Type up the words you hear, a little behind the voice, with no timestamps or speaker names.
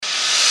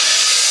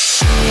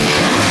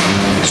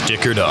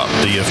Stickered Up,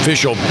 the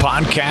official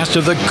podcast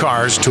of the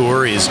Cars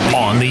Tour, is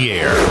on the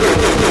air.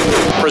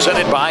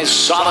 Presented by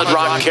Solid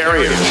Rock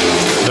Carriers.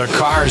 The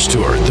Cars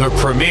Tour, the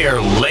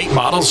premier late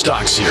model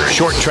stock series.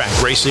 Short track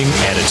racing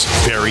at its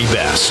very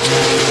best.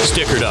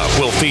 Stickered Up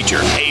will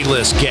feature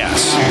A-list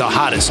guests, the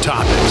hottest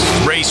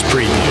topics, race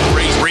previews,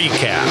 race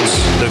recaps,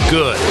 the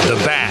good, the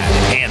bad,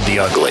 and the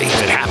ugly.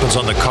 If it happens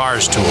on the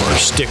Cars Tour,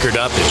 Stickered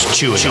Up is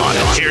chewing on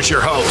it. Here's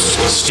your host,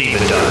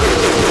 Stephen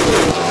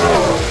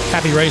Dunn.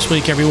 Happy race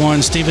week,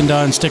 everyone. Stephen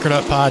Dunn, Stickered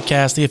Up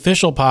Podcast, the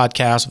official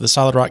podcast of the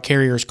Solid Rock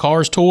Carriers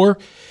Cars Tour.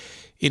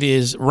 It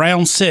is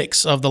round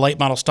 6 of the Late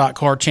Model Stock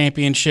Car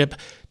Championship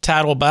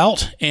title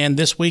bout, and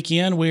this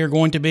weekend we are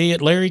going to be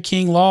at Larry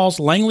King Law's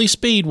Langley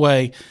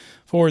Speedway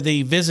for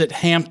the Visit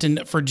Hampton,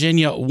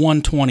 Virginia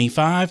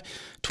 125.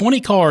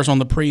 20 cars on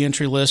the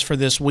pre-entry list for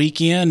this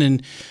weekend,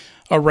 and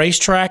a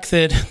racetrack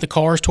that the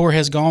Cars Tour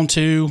has gone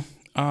to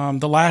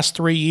the last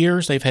 3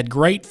 years. They've had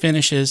great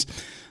finishes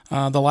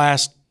the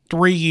last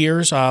 3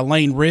 years.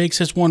 Lane Riggs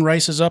has won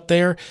races up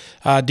there.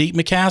 Deep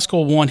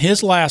McCaskill won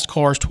his last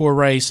Cars Tour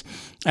race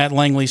at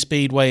Langley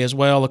Speedway as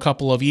well a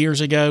couple of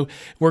years ago.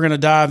 We're going to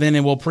dive in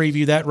and we'll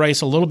preview that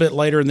race a little bit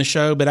later in the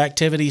show, but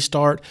activities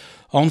start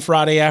on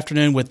Friday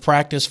afternoon with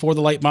practice for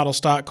the late model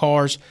stock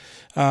cars.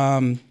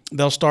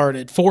 They'll start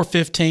at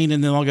 4:15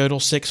 and then they'll go till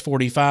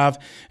 6:45.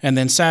 And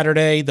then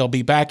Saturday, they'll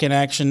be back in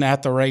action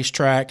at the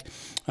racetrack.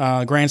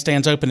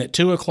 Grandstands open at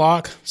 2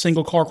 o'clock.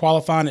 Single car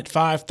qualifying at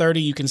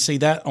 5:30. You can see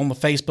that on the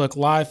Facebook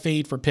live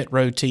feed for Pit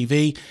Road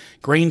TV.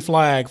 Green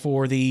flag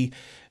for the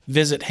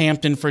Visit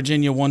Hampton,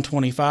 Virginia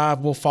 125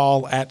 will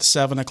fall at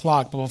 7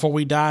 o'clock. But before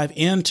we dive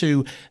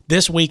into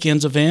this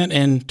weekend's event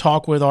and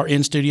talk with our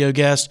in-studio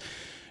guests,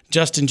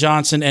 Justin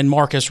Johnson and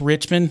Marcus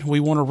Richmond,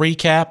 we want to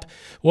recap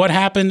what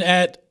happened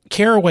at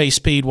Caraway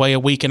Speedway a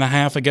week and a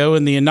half ago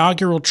in the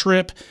inaugural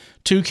trip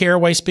to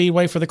Caraway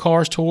Speedway for the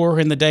Cars Tour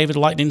in the David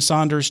Lightning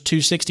Saunders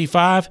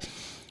 265.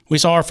 We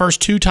saw our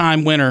first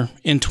two-time winner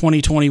in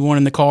 2021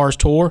 in the Cars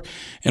Tour,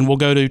 and we'll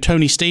go to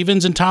Tony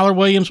Stevens and Tyler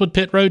Williams with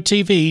Pit Road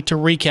TV to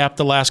recap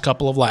the last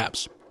couple of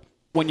laps.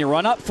 When you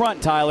run up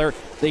front, Tyler,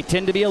 they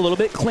tend to be a little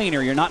bit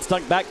cleaner. You're not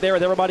stuck back there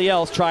with everybody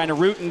else trying to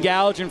root and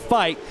gouge and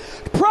fight.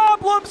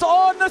 Problems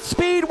on the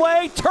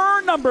speedway.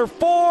 Turn number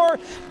 4.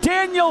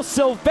 Daniel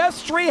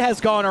Silvestri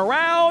has gone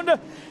around,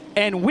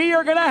 and we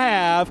are going to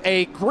have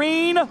a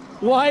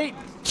green-white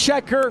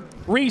checker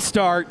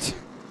restart.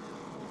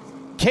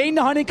 Caden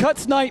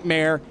Honeycutt's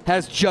nightmare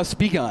has just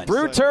begun.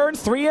 Through turns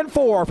 3 and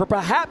 4 for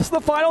perhaps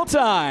the final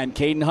time.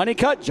 Caden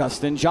Honeycutt,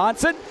 Justin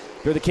Johnson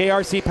through the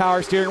KRC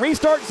Power Steering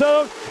restart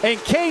zone, and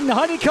Caden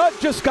Honeycutt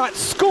just got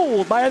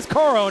schooled by his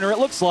car owner, it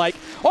looks like,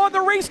 on the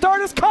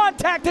restart as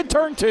contacted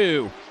turn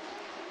 2.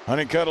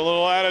 Honeycutt a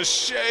little out of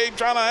shape,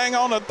 trying to hang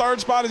on to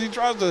third spot as he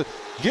tries to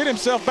get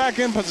himself back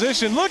in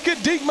position. Look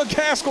at Deep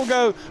McCaskill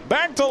go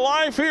back to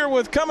life here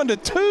with coming to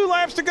 2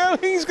 laps to go.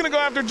 He's going to go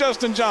after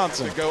Justin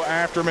Johnson. Go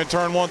after him in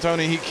turn 1,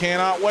 Tony. He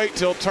cannot wait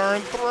till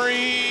turn 3.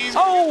 He's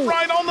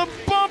right on the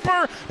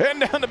bumper and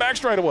down the back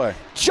straightaway.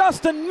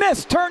 Justin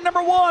missed turn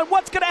number 1.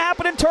 What's going to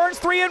happen in turns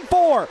 3 and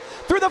 4?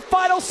 Through the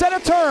final set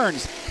of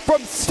turns.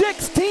 From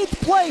 16th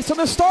place on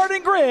the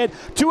starting grid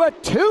to a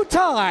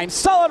 2-time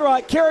Solid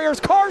Rock Carriers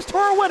Cars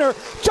Tour winner,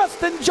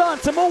 Justin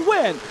Johnson will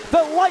win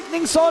the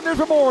Lightning Saunders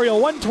Memorial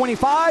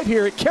 125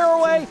 here at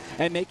Caraway.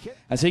 And make it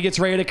as he gets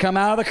ready to come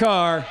out of the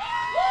car.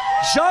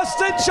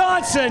 Justin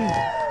Johnson,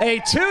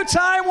 a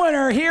 2-time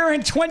winner here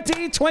in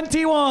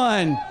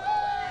 2021.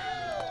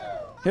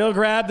 He'll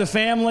grab the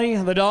family,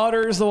 the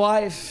daughters, the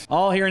wife,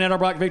 all here in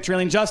Edelbrock Victory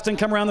Lane. Justin,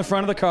 come around the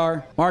front of the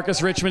car.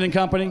 Marcus Richmond and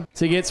company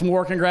to get some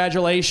more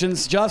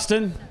congratulations.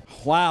 Justin,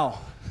 wow.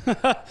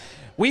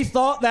 We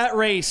thought that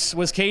race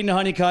was Caden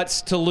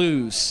Honeycutt's to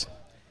lose.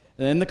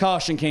 Then the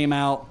caution came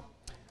out.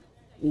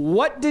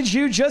 What did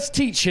you just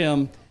teach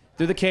him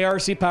through the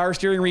KRC Power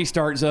Steering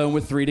restart zone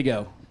with 3 to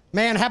go?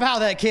 Man, how about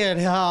that kid?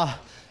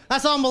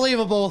 That's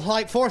unbelievable.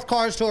 Like 4th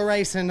Cars Tour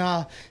race,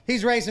 and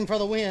he's racing for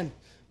the win.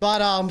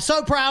 But I'm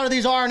so proud of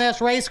these RNS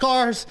race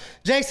cars.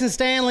 Jason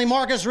Stanley,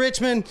 Marcus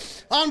Richmond,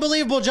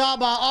 unbelievable job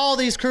by all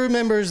these crew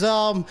members.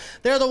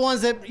 They're the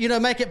ones that,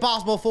 make it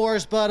possible for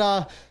us.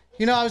 But,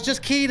 it was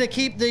just key to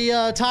keep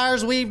the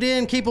tires weaved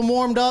in, keep them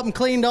warmed up and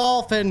cleaned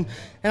off. And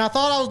I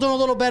thought I was doing a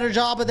little better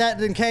job of that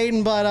than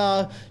Caden. But,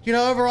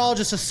 overall,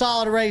 just a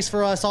solid race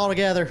for us all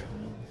together.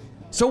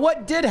 So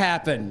what did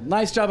happen?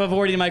 Nice job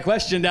avoiding my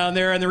question down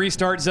there in the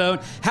restart zone.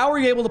 How were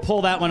you able to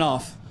pull that one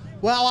off?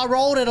 Well, I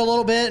rolled it a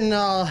little bit and,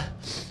 I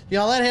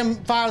let him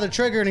fire the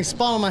trigger and he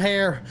spun on my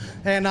hair.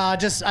 And I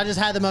just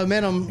had the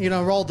momentum,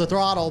 rolled the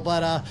throttle.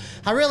 But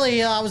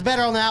I was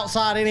better on the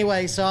outside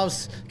anyway, so I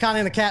was kind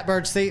of in a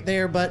catbird seat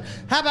there. But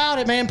how about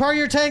it, man? Per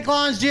Your Tank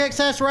Lines,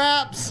 GXS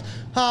Wraps,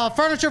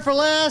 Furniture for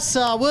Less,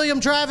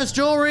 William Travis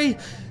Jewelry,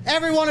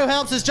 everyone who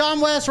helps us, John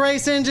West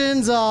Race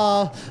Engines,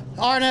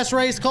 RNS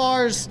Race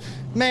Cars.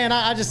 Man,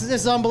 this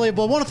is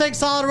unbelievable. I want to thank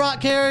Solid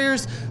Rock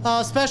Carriers.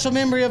 Special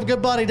memory of a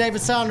good buddy, David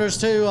Saunders,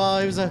 too.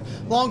 He was a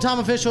longtime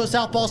official at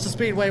South Boston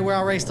Speedway where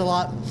I raced a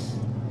lot.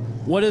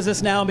 What does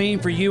this now mean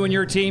for you and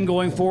your team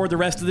going forward the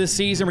rest of this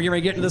season? We're going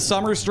to get into the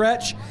summer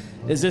stretch.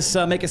 Does this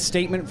make a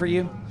statement for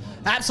you?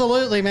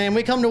 Absolutely, man.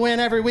 We come to win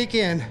every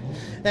weekend,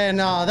 and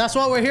that's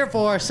what we're here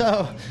for.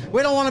 So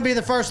we don't want to be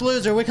the first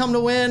loser. We come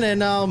to win,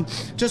 and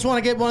just want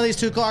to get one of these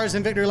 2 cars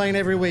in victory lane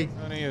every week.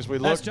 Honey, as we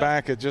look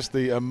back at just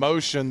the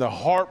emotion, the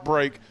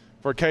heartbreak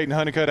for Caden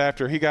Honeycutt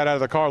after he got out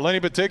of the car, Lenny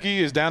Baticki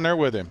is down there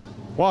with him.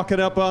 Walking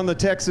up on the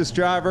Texas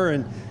driver,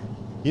 and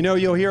you know,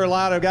 you'll hear a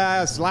lot of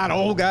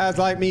old guys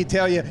like me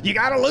tell you, you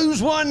got to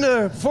lose one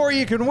before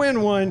you can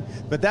win one,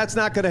 but that's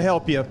not going to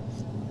help you.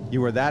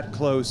 You were that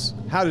close.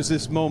 How does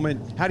this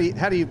moment, how do you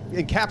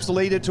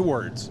encapsulate it to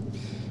words?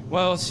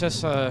 Well, it's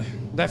just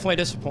definitely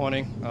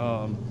disappointing.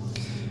 I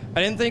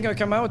didn't think I'd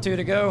come out with 2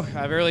 to go.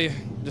 I really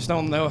just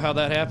don't know how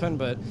that happened,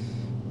 but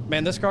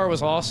man, this car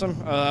was awesome.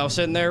 I was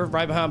sitting there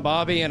right behind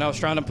Bobby, and I was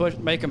trying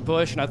to make him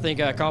push, and I think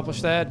I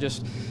accomplished that.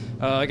 Just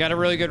got a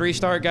really good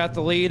restart, got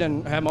the lead,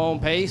 and had my own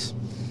pace.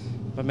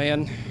 But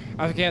man,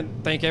 I can't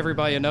thank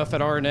everybody enough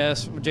at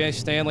RNS, Jay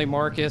Stanley,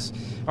 Marcus,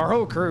 our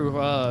whole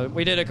crew.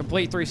 We did a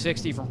complete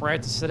 360 from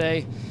practice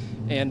today,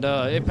 and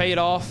it paid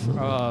off.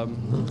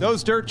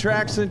 Those dirt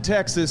tracks in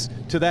Texas,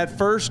 to that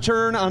first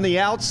turn on the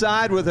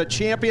outside with a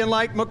champion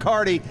like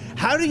McCarty,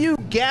 how do you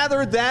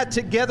gather that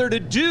together to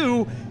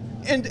do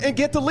and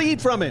get the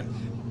lead from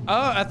him?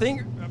 I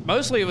think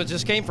mostly it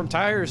just came from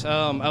tires.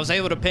 I was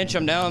able to pinch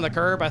him down on the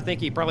curb. I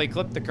think he probably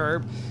clipped the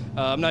curb.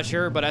 I'm not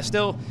sure, but I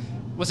still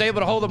was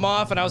able to hold him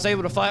off, and I was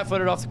able to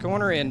flat-foot it off the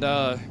corner. And,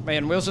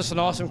 man, Will's just an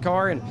awesome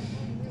car, and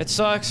it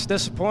sucks,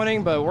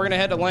 disappointing, but we're going to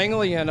head to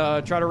Langley and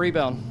try to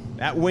rebound.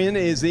 That win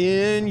is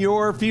in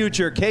your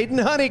future.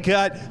 Caden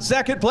Honeycutt,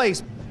 second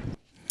place.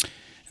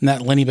 And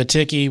that Lenny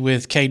Baticki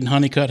with Caden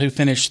Honeycutt, who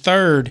finished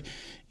 3rd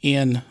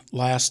in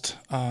last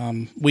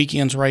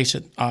weekend's race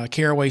at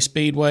Caraway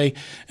Speedway.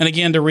 And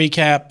again, to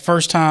recap,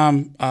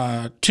 first-time,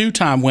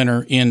 2-time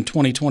winner in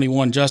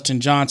 2021, Justin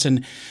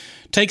Johnson,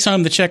 takes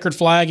home the checkered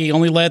flag. He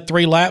only led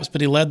 3 laps,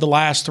 but he led the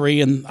last 3,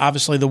 and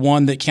obviously the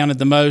one that counted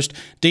the most.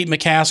 Deep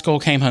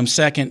McCaskill came home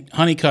 2nd,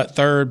 Honeycutt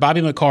 3rd,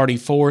 Bobby McCarty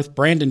 4th,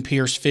 Brandon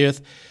Pierce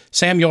 5th,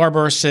 Sam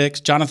Yarborough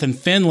 6th, Jonathan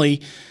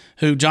Finley,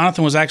 who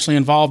Jonathan was actually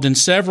involved in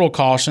several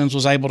cautions,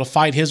 was able to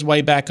fight his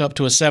way back up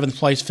to a 7th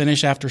place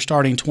finish after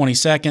starting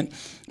 22nd.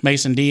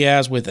 Mason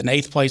Diaz with an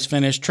 8th place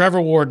finish,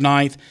 Trevor Ward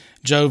 9th,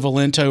 Joe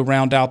Valento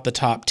round out the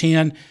top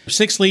 10.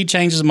 6 lead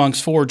changes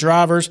amongst 4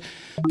 drivers.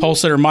 Pole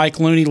sitter Mike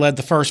Looney led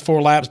the first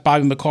 4 laps.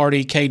 Bobby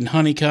McCarty, Caden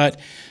Honeycutt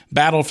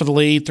battled for the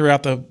lead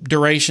throughout the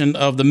duration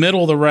of the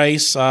middle of the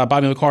race.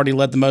 Bobby McCarty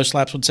led the most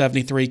laps with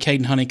 73,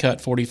 Caden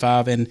Honeycutt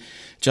 45, and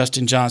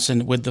Justin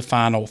Johnson with the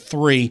final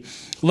 3.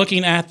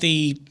 Looking at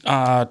the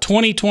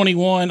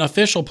 2021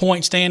 official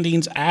point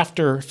standings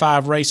after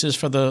 5 races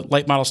for the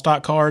late model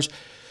stock cars,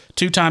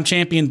 2-time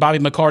champion Bobby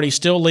McCarty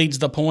still leads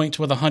the points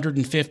with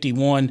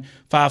 151,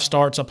 5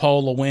 starts, a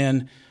pole, a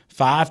win,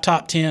 5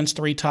 top 10s,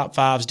 3 top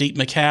 5s. Deep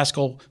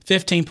McCaskill,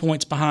 15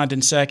 points behind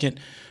in second.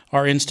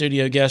 Our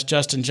in-studio guest,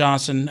 Justin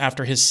Johnson,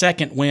 after his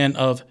 2nd win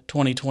of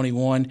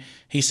 2021,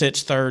 he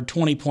sits 3rd,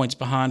 20 points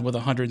behind with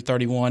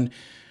 131.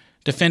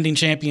 Defending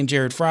champion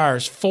Jared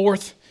Fryers,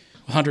 4th,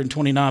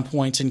 129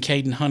 points, and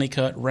Caden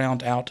Honeycutt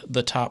round out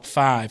the top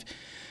 5.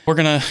 We're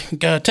going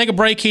to take a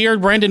break here.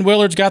 Brandon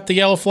Willard's got the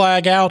yellow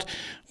flag out.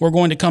 We're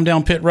going to come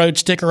down pit road,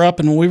 sticker up,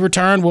 and when we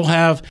return, we'll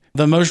have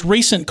the most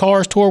recent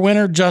Cars Tour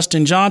winner,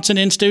 Justin Johnson,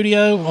 in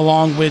studio,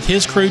 along with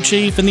his crew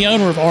chief and the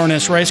owner of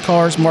RNS Race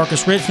Cars,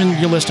 Marcus Richmond.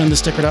 You're listening to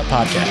the Stickered Up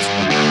Podcast.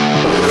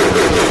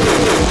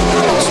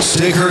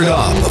 Stickered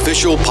Up,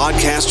 official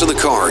podcast of the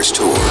Cars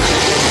Tour.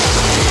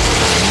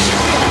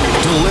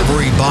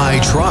 Delivery by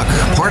truck,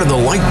 part of the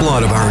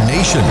lifeblood of our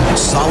nation.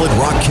 Solid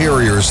Rock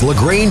Carriers,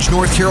 LaGrange,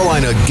 North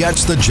Carolina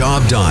gets the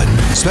job done,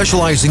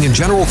 specializing in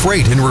general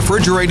freight and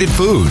refrigerated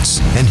foods.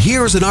 And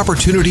here's an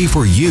opportunity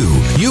for you.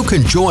 You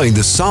can join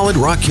the Solid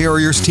Rock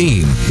Carriers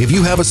team. If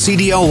you have a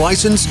CDL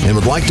license and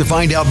would like to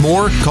find out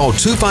more, call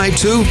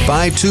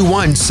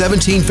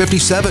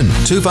 252-521-1757,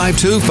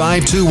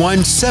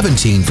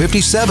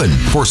 252-521-1757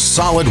 for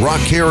Solid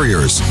Rock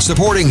Carriers,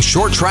 supporting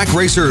short track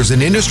racers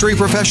and industry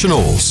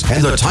professionals,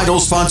 and the title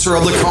sponsor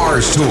of the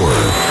Cars Tour.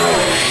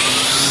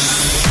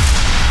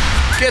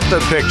 Get the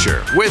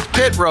picture with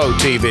Pit Road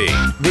TV,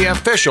 the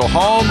official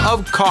home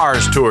of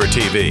Cars Tour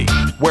TV,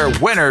 where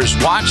winners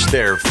watch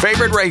their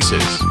favorite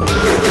races.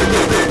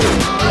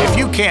 If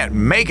you can't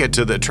make it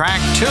to the track,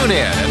 tune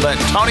in and let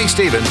Tony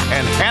Stevens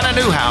and Hannah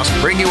Newhouse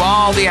bring you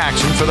all the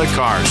action for the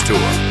Cars Tour.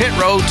 Pit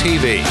Road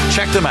TV.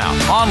 Check them out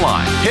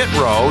online,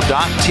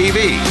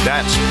 pitrow.tv.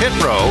 That's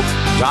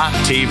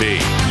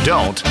pitrow.tv.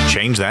 Don't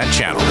change that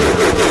channel.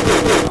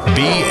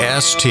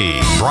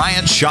 BST,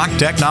 Bryant Shock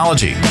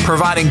Technology,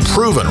 providing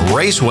proven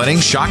race-winning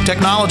shock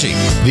technology.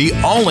 The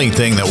only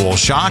thing that will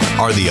shock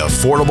are the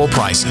affordable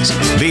prices.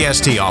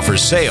 BST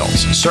offers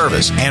sales,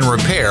 service, and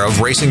repair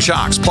of racing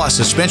shocks, plus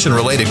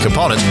suspension-related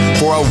components components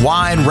for a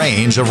wide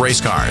range of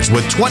race cars.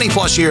 With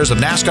 20-plus years of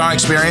NASCAR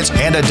experience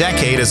and a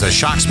decade as a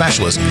shock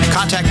specialist,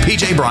 contact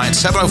PJ Bryant,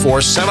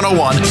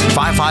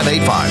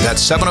 704-701-5585.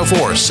 That's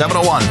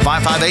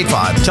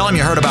 704-701-5585. Tell him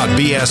you heard about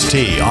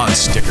BST on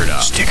Stickered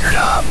Up. Stickered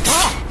Up.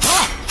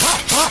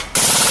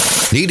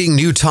 Needing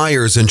new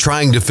tires and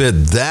trying to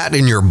fit that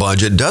in your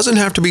budget doesn't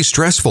have to be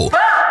stressful.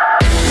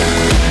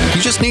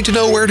 You just need to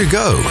know where to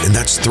go, and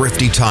that's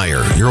Thrifty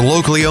Tire, your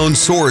locally owned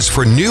source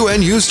for new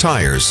and used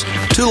tires.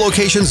 2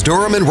 locations,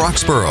 Durham and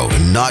Roxborough,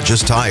 and not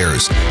just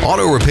tires.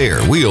 Auto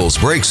repair, wheels,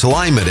 brakes,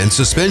 alignment, and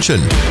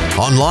suspension.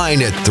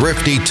 Online at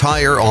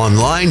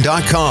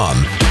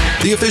thriftytireonline.com.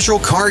 The official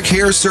car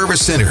care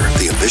service center,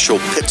 the official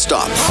pit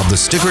stop of the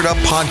Stickered Up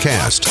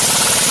podcast.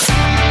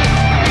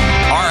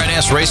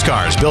 RNS Race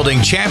Cars,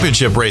 building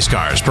championship race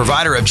cars,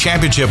 provider of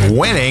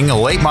championship-winning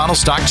late-model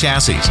stock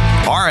chassis.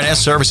 RNS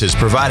Services,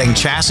 providing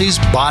chassis,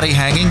 body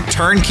hanging,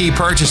 turnkey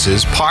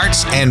purchases,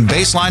 parts, and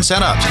baseline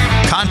setups.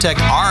 Contact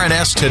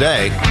RNS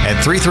today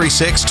at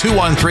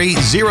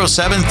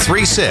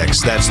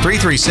 336-213-0736. That's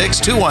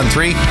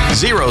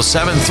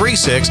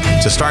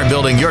 336-213-0736 to start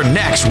building your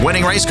next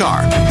winning race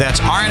car. That's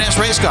RNS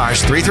Race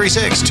Cars,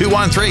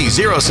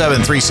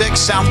 336-213-0736,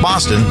 South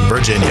Boston,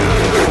 Virginia.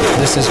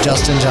 This is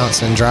Justin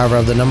Johnson, driver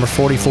of the number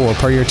 44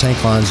 Per Your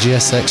Tank Line's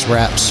GSX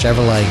Wraps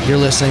Chevrolet. You're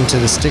listening to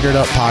the Stickered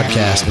Up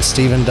podcast with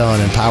Stephen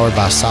Dunn and powered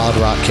by Solid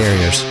Rock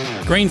Carriers.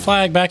 Green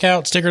flag back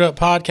out, Stickered Up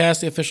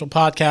podcast, the official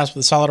podcast for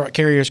the Solid Rock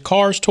Carriers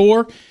Cars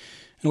Tour.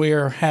 And we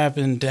are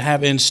happy to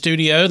have in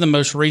studio the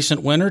most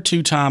recent winner,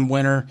 2-time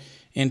winner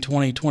in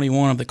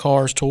 2021 of the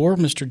Cars Tour,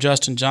 Mr.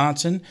 Justin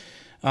Johnson.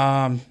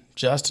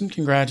 Justin,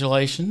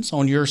 congratulations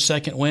on your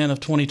second win of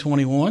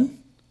 2021.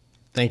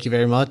 Thank you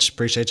very much.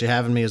 Appreciate you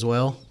having me as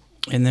well.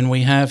 And then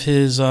we have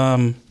his,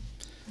 I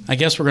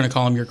guess we're going to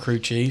call him your crew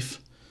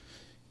chief,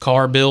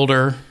 car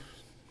builder,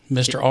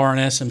 Mr.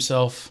 RNS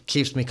himself.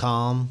 Keeps me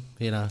calm,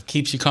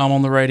 Keeps you calm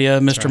on the radio,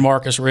 Mr. right.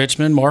 Marcus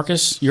Richmond.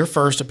 Marcus, your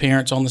first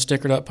appearance on the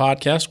Stickered Up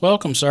podcast.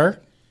 Welcome, sir.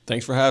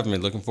 Thanks for having me.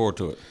 Looking forward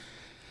to it.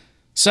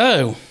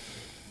 So,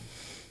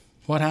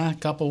 a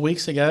couple of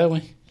weeks ago,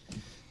 we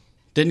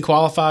didn't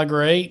qualify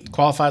great,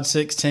 qualified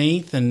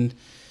 16th, and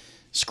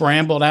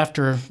scrambled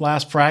after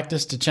last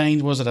practice to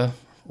change, was it a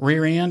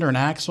rear end or an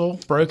axle,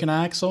 broken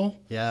axle?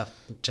 Yeah,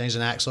 changed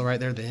an axle right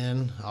there at the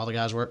end. All the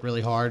guys worked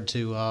really hard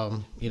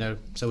to,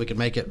 so we could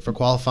make it for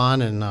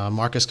qualifying, and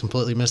Marcus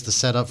completely missed the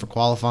setup for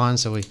qualifying,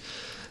 so we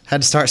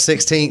had to start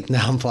 16th.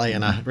 Now I'm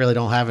playing. I really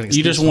don't have an excuse.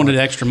 You just wanted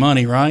extra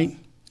money, right?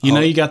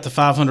 You got the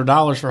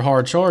 $500 for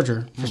hard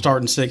charger for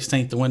starting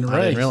 16th to win the race.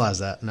 I didn't realize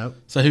that, nope.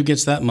 So who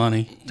gets that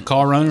money? The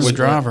car owner or the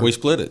driver? We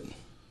split it.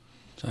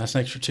 So that's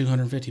an extra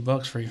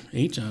 $250 for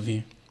each of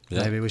you.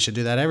 Yeah. Maybe we should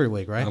do that every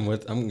week, right?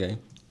 I'm game.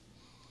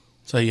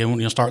 So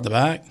you'll start the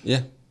back?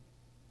 Yeah.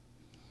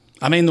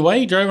 I mean, the way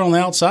he drove it on the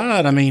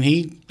outside,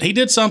 he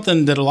did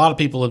something that a lot of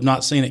people have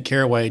not seen at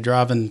Caraway,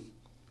 driving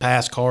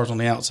past cars on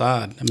the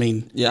outside.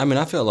 Yeah,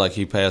 I felt like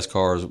he passed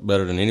cars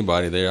better than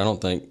anybody there. I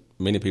don't think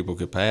many people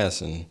could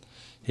pass, and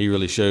he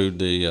really showed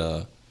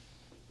the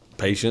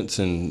patience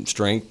and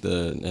strength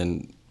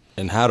and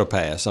how to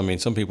pass. Some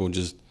people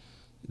just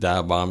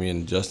dive bomb you,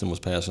 and Justin was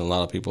passing a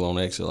lot of people on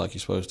exit like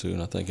he's supposed to,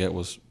 and I think that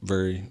was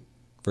very,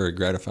 very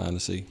gratifying to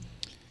see.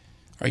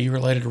 Are you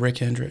related to Rick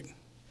Hendrick?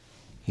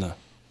 No.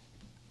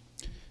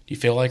 Do you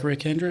feel like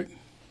Rick Hendrick?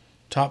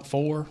 Top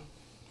 4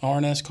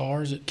 RNS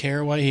cars at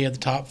Caraway. He had the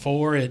top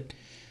 4 at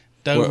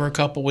Dover a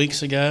couple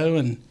weeks ago,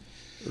 and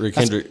Rick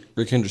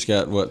Hendrick's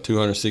got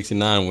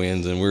 269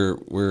 wins, and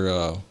we're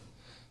a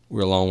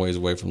long ways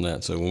away from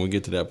that. So when we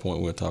get to that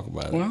point, we'll talk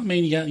about it. Well,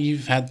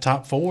 you've had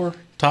top four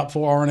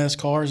RNS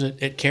cars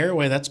at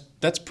Caraway.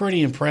 That's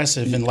pretty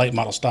impressive in late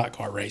model stock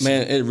car racing.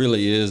 Man, it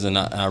really is, and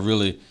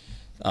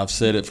I've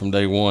said it from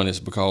day one. It's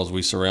because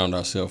we surround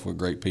ourselves with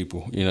great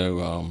people.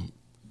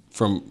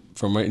 From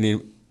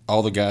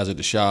all the guys at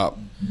the shop,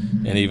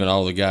 and even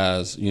all the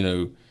guys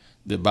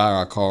that buy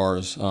our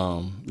cars.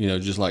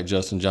 Just like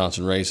Justin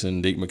Johnson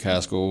Racing, Deke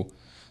McCaskill,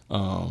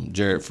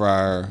 Jarrett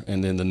Fryer,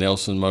 and then the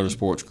Nelson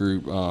Motorsports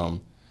Group.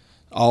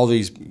 All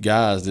these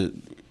guys that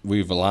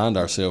we've aligned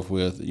ourselves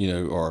with,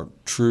 are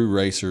true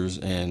racers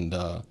and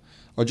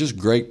are just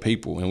great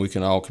people, and we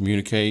can all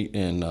communicate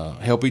and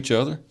help each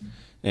other.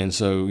 And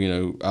so,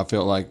 I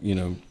felt like,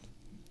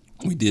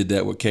 we did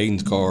that with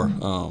Caden's car.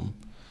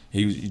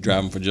 He was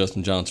driving for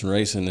Justin Johnson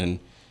Racing, and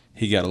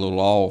he got a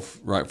little off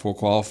right before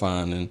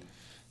qualifying. And,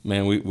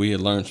 man, we had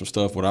learned some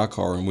stuff with our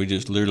car, and we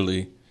just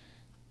literally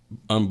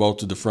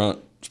unbolted the front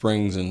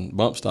springs and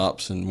bump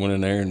stops and went in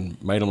there and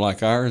made them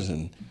like ours.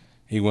 And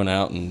he went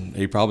out, and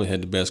he probably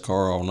had the best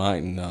car all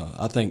night. And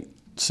I think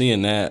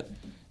seeing that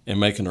and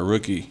making a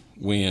rookie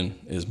win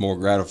is more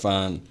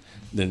gratifying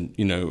than,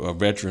 a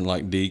veteran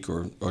like Deke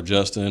or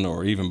Justin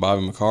or even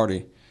Bobby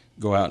McCarty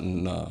go out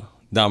and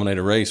dominate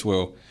a race.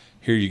 Well,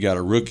 here you got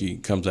a rookie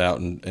comes out,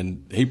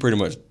 and he pretty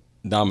much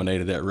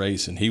dominated that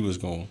race, and he was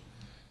going to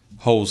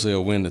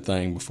wholesale win the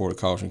thing before the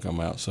caution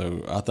come out.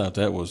 So I thought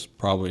that was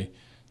probably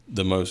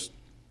the most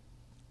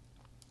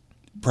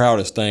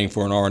proudest thing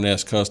for an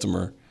RNS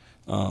customer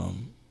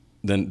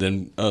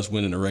than us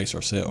winning the race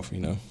ourselves, you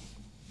know.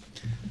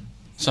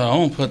 So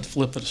I'm gonna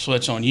flip the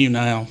switch on you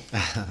now.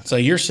 So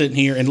you're sitting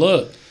here, and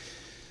look,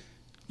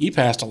 you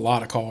passed a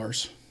lot of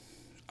cars.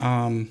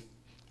 Had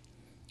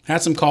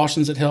some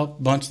cautions that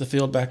helped bunch the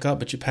field back up,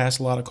 but you passed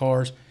a lot of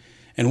cars.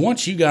 And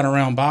once you got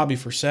around Bobby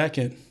for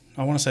second,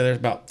 I want to say there's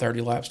about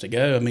 30 laps to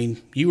go. I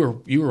mean, you were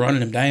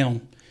running him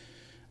down.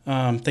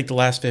 I think the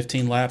last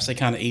 15 laps they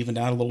kind of evened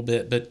out a little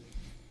bit, but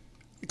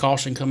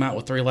caution come out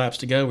with 3 laps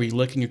to go. Were you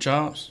licking your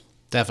chops?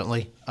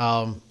 Definitely.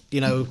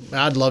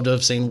 I'd love to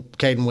have seen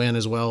Caden win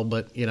as well,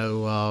 but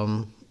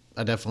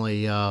I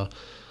definitely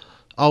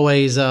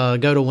always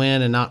go to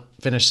win and not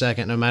finish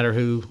second, no matter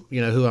who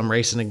I'm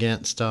racing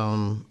against.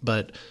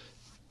 But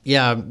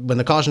yeah, when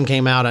the caution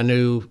came out, I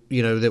knew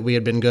that we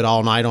had been good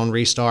all night on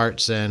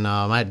restarts, and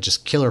I had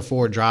just killer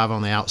forward drive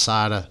on the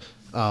outside.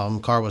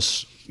 Car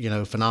was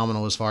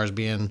phenomenal as far as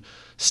being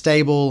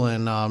stable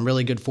and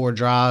really good forward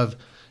drive.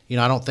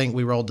 I don't think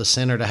we rolled the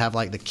center to have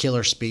like the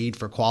killer speed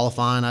for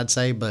qualifying, I'd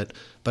say, but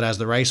as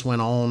the race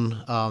went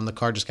on, the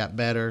car just got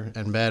better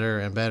and better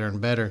and better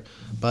and better.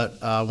 But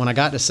when I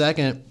got to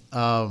second,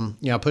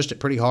 I pushed it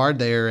pretty hard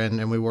there,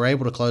 and we were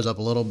able to close up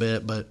a little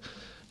bit. But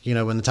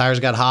when the tires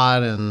got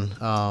hot,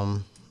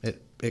 and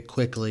it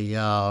quickly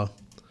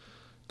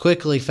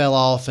fell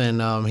off,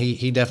 and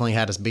he definitely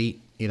had us beat,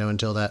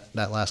 until that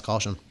last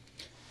caution.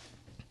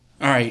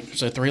 All right,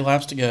 so 3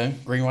 laps to go,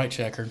 green-white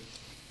checker.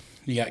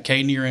 You got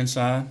Caden to your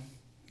inside.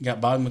 You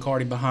got Bobby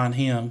McCarty behind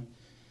him.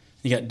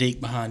 You got Deke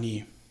behind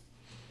you.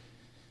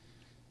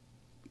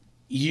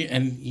 You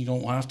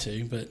don't have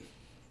to, but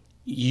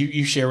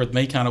you share with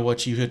me kind of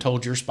what you had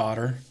told your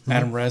spotter,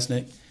 Adam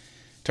Resnick,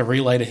 to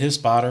relay to his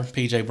spotter,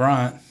 PJ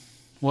Bryant.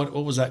 What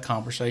was that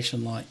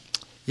conversation like?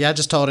 Yeah, I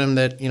just told him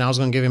that I was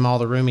going to give him all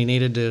the room he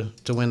needed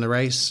to win the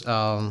race,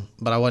 but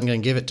I wasn't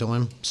going to give it to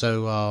him.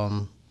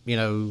 So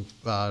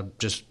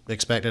just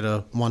expected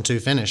a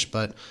 1-2 finish.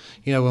 But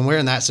when we're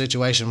in that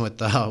situation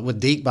with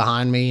Deke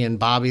behind me and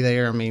Bobby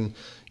there, I mean,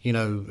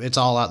 it's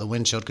all out the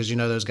windshield, because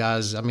those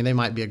guys, I mean, they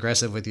might be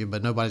aggressive with you,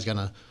 but nobody's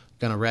gonna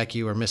wreck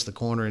you or miss the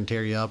corner and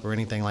tear you up or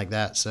anything like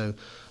that. So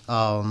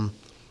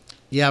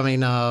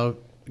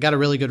got a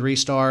really good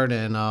restart,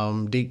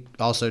 and Deke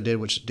also did,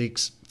 which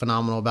Deke's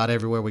phenomenal about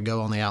everywhere we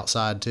go on the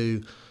outside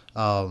too,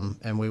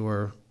 and we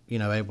were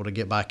able to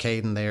get by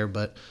Caden there.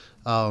 But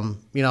all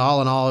in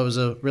all, it was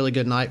a really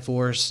good night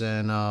for us,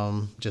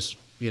 and just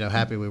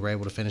happy we were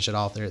able to finish it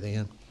off there at the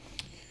end.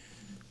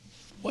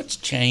 What's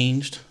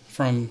changed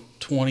from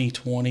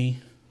 2020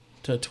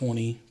 to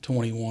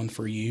 2021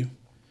 for you?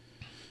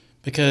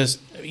 Because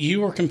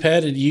you were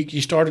competitive.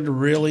 You started to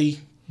really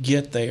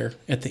get there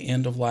at the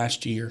end of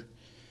last year.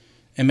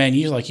 And, man,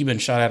 you've been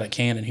shot out of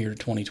cannon here to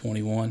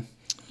 2021.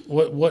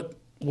 What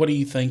do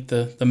you think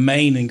the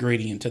main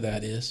ingredient to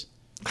that is?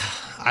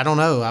 I don't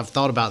know. I've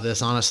thought about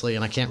this, honestly,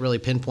 and I can't really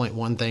pinpoint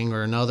one thing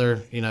or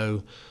another.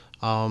 I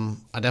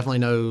definitely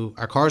know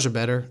our cars are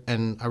better,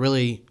 and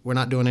we're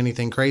not doing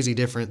anything crazy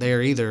different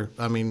there either.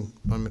 I mean,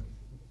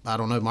 I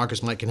don't know.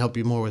 Marcus can help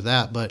you more with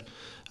that, but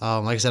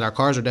like I said, our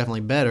cars are definitely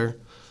better,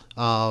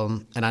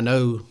 and I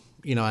know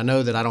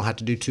that I don't have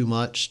to do too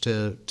much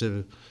to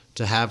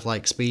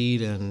have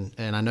speed, and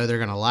I know they're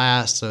going to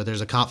last. So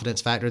there's a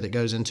confidence factor that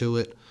goes into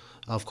it,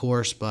 of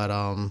course, but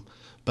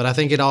I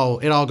think it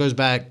all goes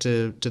back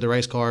to the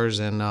race cars,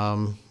 and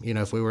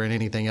if we were in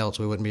anything else,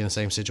 we wouldn't be in the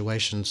same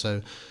situation.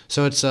 So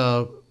it's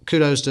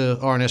kudos to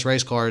RNS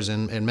race cars,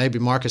 and maybe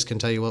Marcus can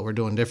tell you what we're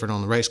doing different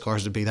on the race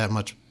cars to be that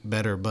much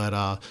better.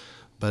 But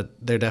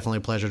they're definitely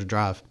a pleasure to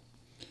drive.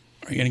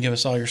 Are you going to give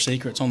us all your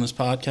secrets on this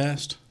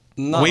podcast?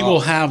 No. We will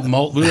have the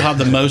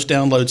most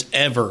downloads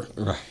ever.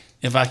 Right.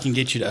 If I can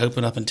get you to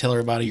open up and tell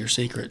everybody your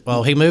secret.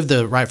 Well, he moved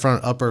the right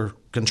front upper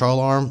control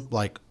arm.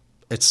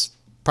 It's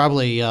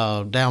probably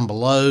down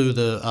below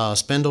the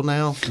spindle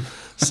now.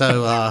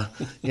 So,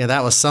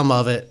 that was some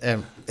of it.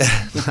 And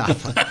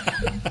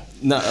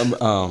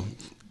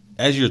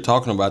as you're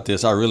talking about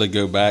this, I really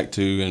go back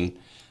to,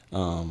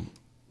 and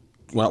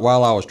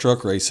while I was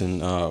truck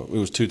racing, it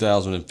was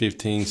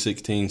 2015,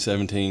 16,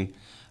 17.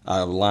 I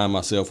aligned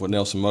myself with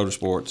Nelson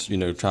Motorsports,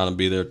 trying to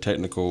be their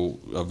technical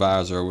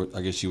advisor,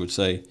 I guess you would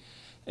say.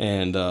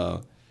 And,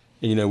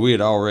 we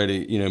had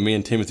already, me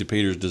and Timothy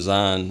Peters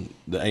designed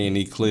the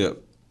A&E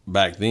clip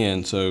back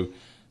then. So,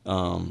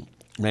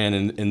 man,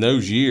 in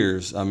those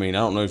years, I mean, I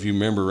don't know if you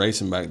remember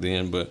racing back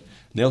then, but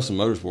Nelson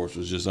Motorsports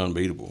was just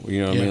unbeatable.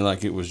 You know what I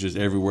mean? It was just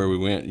everywhere we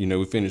went.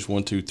 We finished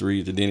 1, 2,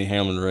 3 at the Denny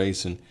Hamlin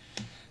race.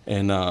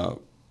 And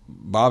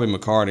Bobby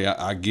McCarty,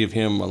 I give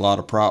him a lot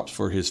of props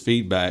for his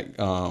feedback,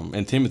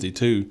 and Timothy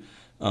too.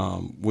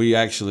 We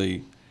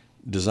actually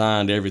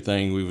designed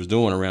everything we was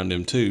doing around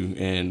them too,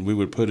 and we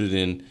would put it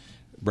in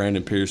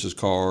Brandon Pierce's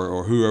car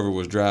or whoever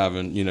was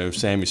driving,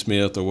 Sammy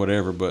Smith or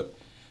whatever. But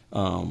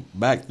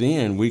back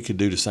then we could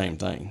do the same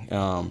thing.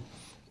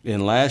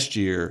 And last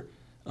year,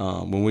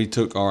 when we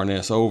took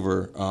RNS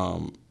over,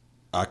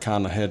 I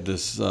kind of had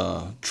this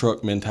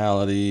truck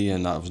mentality,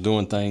 and I was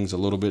doing things a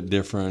little bit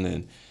different.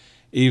 And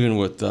even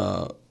with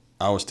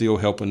I was still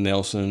helping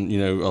Nelson,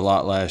 a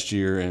lot last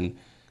year, and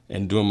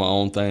and doing my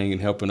own thing and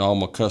helping all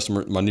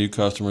my new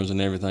customers and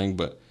everything.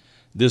 But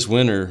this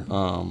winter,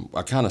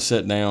 I kind of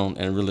sat down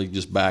and really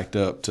just backed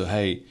up to,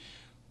 hey,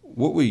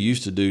 what we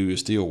used to do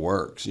is still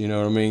works. You know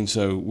what I mean?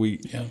 So we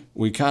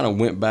kind of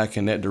went back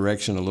in that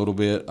direction a little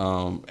bit,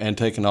 and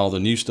taking all the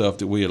new stuff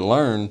that we had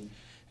learned,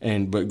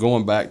 but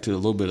going back to a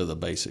little bit of the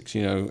basics,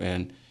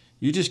 and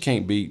you just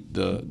can't beat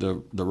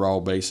the raw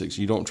basics.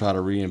 You don't try to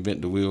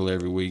reinvent the wheel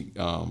every week.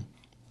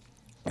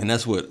 And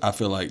that's what I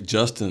feel like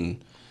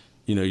Justin,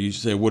 you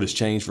said what has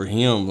changed for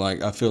him.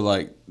 Like, I feel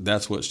like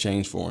that's what's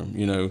changed for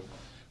him.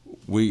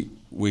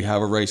 We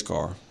have a race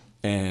car,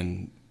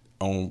 and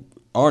on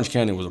Orange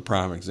County was a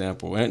prime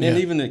example, and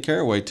even at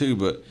Caraway too.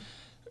 But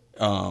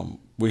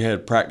we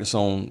had practice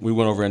we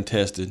went over and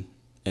tested,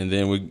 and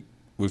then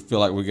we feel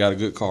like we got a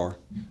good car.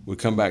 We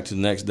come back to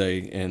the next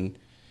day, and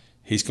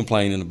he's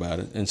complaining about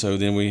it. And so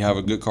then we have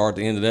a good car at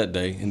the end of that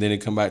day, and then he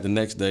come back the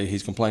next day,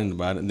 he's complaining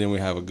about it, and then we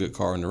have a good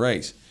car in the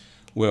race.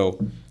 Well,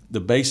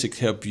 the basics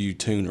help you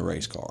tune a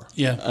race car.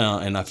 Yeah.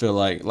 And I feel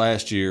like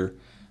last year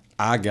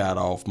I got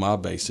off my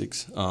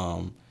basics.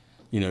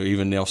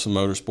 Even Nelson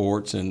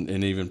Motorsports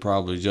and even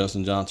probably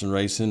Justin Johnson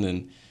Racing,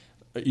 and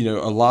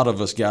a lot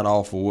of us got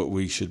off of what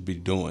we should be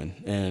doing,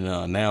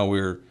 and now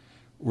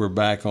we're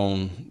back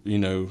on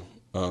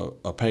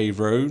a paved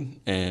road,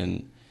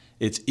 and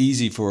it's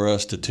easy for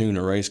us to tune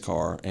a race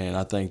car, and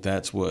I think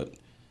that's what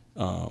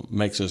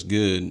makes us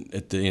good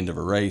at the end of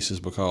a race,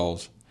 is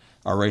because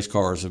our race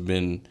cars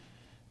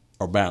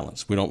are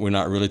balanced. We're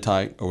not really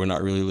tight or we're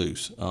not really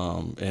loose,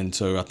 and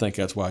so I think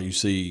that's why you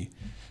see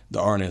the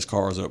RNS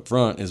cars up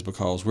front, is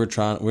because we're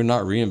not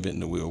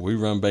reinventing the wheel. We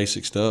run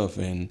basic stuff,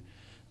 and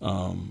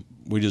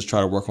we just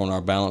try to work on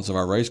our balance of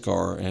our race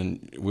car.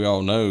 And we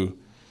all know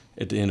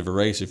at the end of a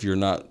race, if you're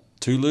not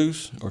too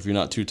loose or if you're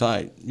not too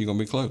tight, you're gonna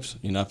be close.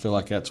 I feel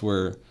like that's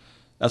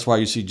why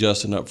you see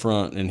Justin up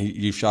front, and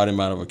you've shot him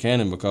out of a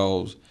cannon,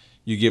 because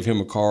you give him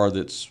a car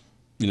that's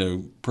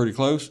pretty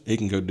close, he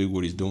can go do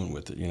what he's doing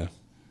with it.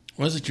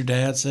 Was it your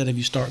dad said if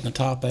you start in the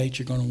top 8,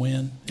 you're going to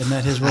win? Isn't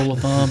that his rule of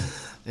thumb?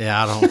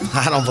 Yeah,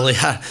 I don't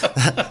believe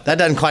that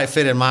doesn't quite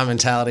fit in my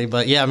mentality.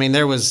 But yeah, I mean,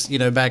 there was,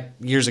 back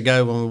years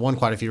ago when we won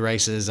quite a few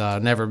races,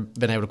 never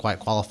been able to quite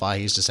qualify.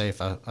 He used to say,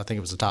 if I think it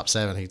was the top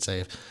 7, he'd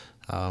say, if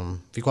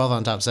you qualify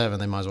in the top 7,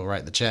 they might as well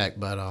write the check.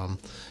 But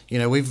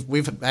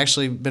we've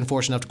actually been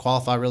fortunate enough to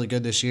qualify really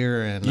good this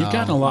year, and you've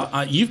gotten a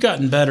lot. You've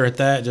gotten better at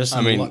that.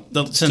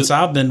 Since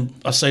I've been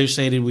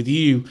associated with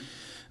you.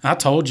 I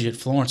told you at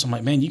Florence, I'm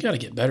like, man, you got to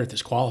get better at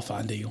this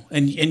qualifying deal,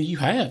 and you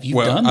have. You've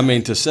done that. I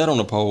mean, to set on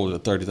the pole at a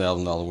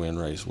 $30,000 win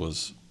race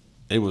was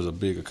a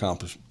big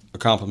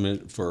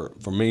accomplishment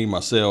for me,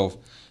 myself,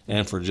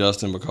 and for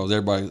Justin, because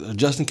everybody,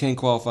 Justin can't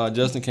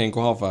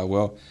qualify.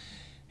 Well,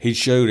 he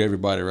showed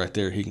everybody right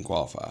there he can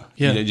qualify.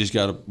 Yeah,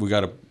 we got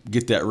to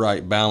get that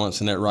right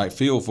balance and that right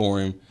feel for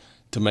him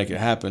to make it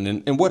happen.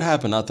 And what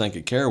happened, I think,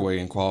 at Caraway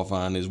in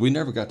qualifying is we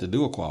never got to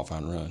do a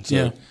qualifying run.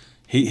 So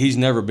he's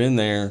never been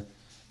there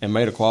and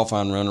made a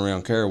qualifying run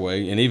around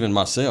Caraway, and even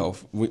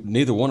myself,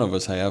 neither one of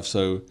us have.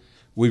 So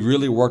we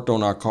really worked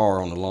on our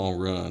car on the long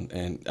run,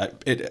 and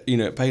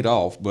it paid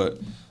off. But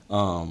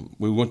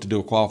we went to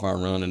do a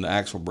qualifying run, and the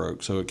axle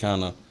broke, so that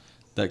kind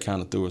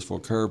of threw us for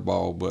a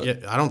curveball. But yeah,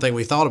 I don't think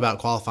we thought about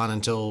qualifying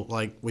until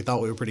we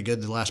thought we were pretty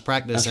good the last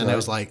practice, and it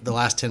was like the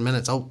last 10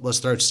 minutes. Oh, let's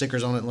throw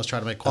stickers on it and let's try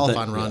to make a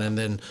qualifying run, and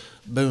then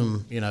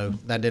boom,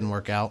 that didn't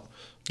work out.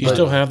 You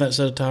still have that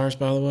set of tires,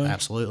 by the way?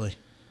 Absolutely.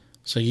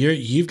 So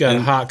you've got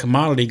a hot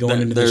commodity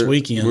going into this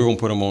weekend. We're gonna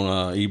put them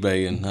on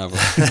eBay and have a.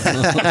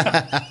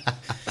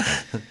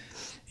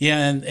 Yeah,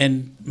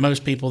 and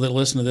most people that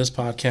listen to this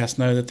podcast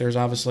know that there's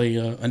obviously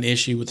an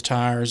issue with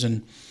tires.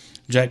 And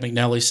Jack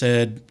McNally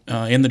said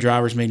in the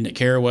drivers' meeting at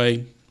Caraway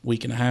a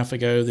week and a half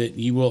ago that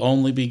you will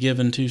only be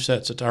given 2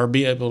 sets of tires, or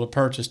be able to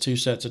purchase 2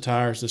 sets of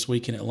tires this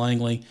weekend at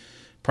Langley,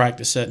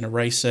 practice set and a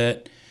race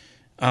set.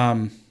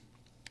 And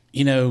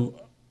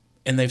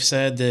they've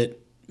said that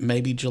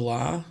maybe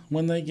July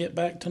when they get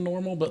back to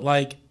normal. But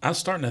I was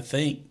starting to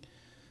think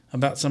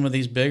about some of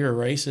these bigger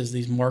races,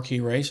 these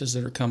marquee races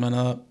that are coming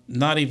up.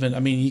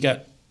 You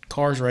got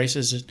cars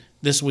races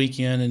this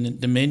weekend and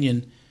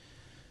Dominion,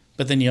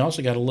 but then you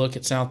also got to look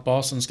at South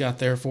Boston's got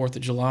their 4th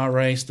of July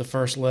race, the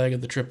first leg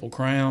of the Triple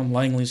Crown.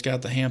 Langley's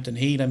got the Hampton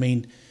Heat. I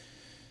mean,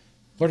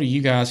 what are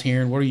you guys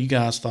hearing? What are you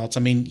guys' thoughts?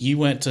 I mean, you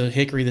went to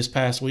Hickory this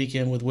past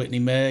weekend with Whitney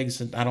Meggs,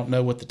 and I don't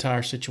know what the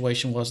tire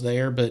situation was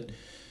there, but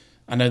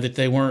I know that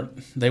they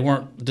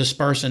weren't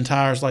dispersing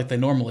tires like they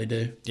normally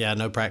do. Yeah,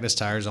 no practice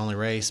tires, only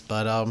race.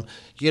 But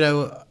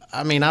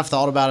I've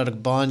thought about it a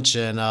bunch,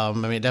 and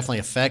it definitely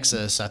affects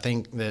us. I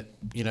think that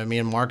me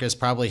and Marcus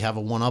probably have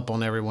a one-up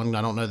on everyone.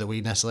 I don't know that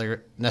we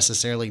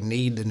necessarily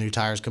need the new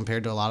tires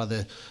compared to a lot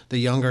of the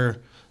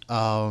younger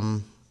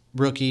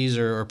rookies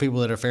or people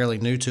that are fairly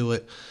new to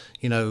it.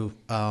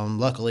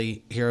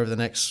 Luckily here over the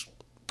next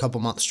couple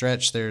month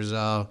stretch, there's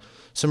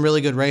some really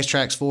good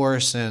racetracks for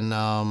us, and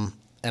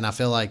and I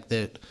feel like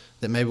that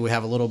maybe we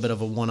have a little bit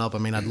of a one-up. I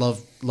mean, I'd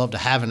love to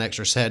have an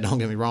extra set, don't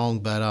get me wrong,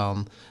 but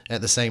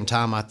at the same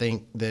time, I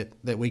think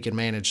that we can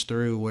manage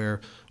through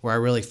where I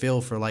really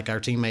feel for like our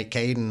teammate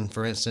Caden,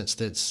 for instance,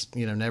 that's,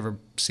 never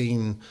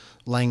seen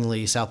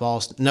Langley, South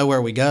Boston, know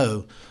where we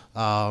go.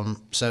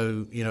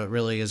 So, it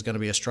really is going to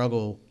be a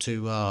struggle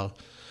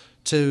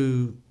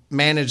to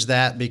manage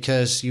that,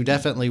 because you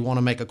definitely want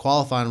to make a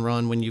qualifying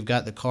run when you've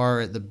got the car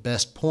at the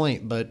best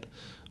point, but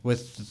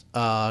with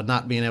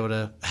not being able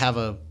to have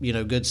a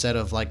good set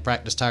of like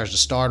practice tires to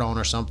start on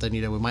or something,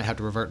 we might have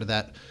to revert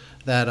to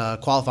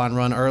that qualifying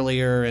run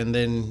earlier, and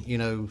then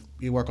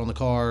you work on the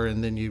car,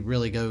 and then you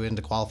really go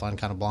into qualifying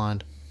kind of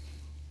blind.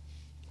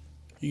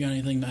 You got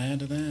anything to add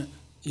to that?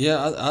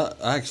 Yeah,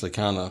 I actually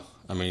kind of,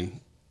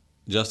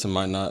 Justin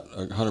might not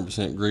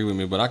 100% agree with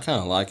me, but I kind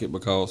of like it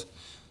because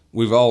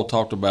we've all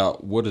talked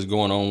about what is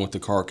going on with the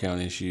car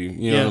count issue.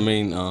 You know what I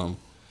mean?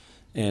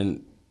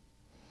 And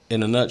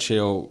in a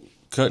nutshell,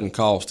 cutting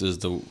cost is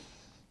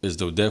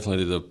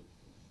definitely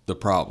the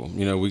problem.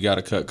 We got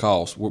to cut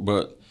costs,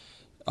 but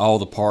all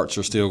the parts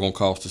are still going to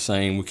cost the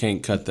same. We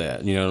can't cut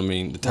that. You know what I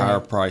mean? The tire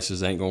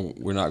prices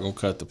we're not going to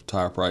cut the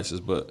tire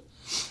prices, but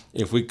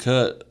if we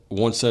cut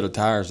one set of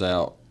tires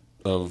out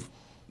of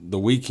the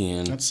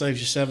weekend, that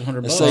saves you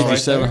 $700. It saves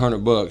you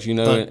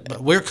 $700.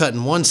 But we're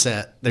cutting one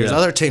set. There's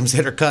other teams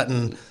that are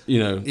cutting,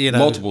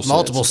 multiple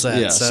sets.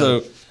 Yeah.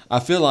 So I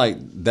feel like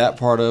that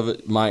part of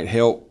it might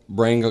help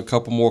bring a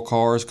couple more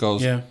cars,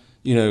 because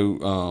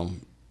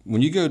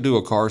when you go do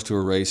a Cars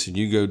Tour race and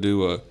you go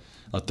do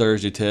a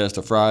Thursday test,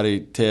 a Friday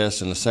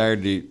test, and a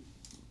Saturday,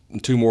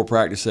 2 more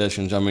practice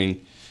sessions, you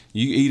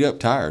eat up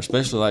tires,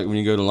 especially like when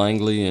you go to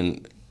Langley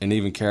and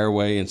even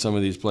Caraway and some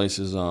of these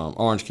places,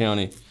 Orange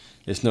County.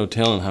 It's no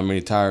telling how many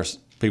tires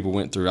people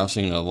went through. I've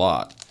seen a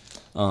lot.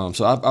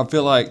 So I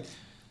feel like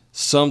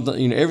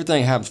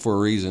everything happens for a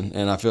reason,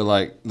 and I feel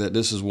like that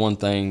this is one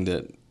thing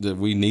that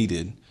we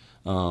needed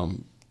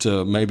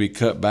to maybe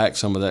cut back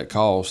some of that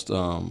cost.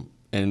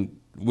 And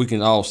we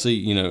can all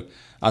see,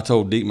 I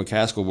told Deke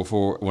McCaskill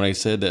before when they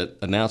said that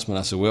announcement,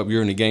 I said, well,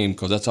 you're in the game,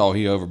 because that's all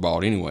he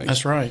overbought anyway.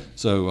 That's right.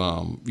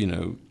 So,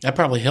 that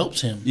probably helps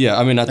him. Yeah,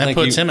 I think that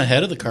puts him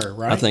ahead of the curve,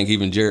 right? I think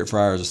even Jarrett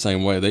Fryer is the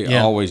same way. They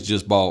always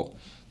just bought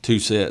 2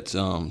 sets.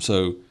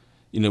 So,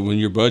 when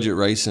you're budget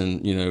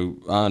racing,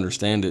 I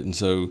understand it. And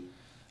so,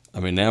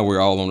 now we're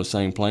all on the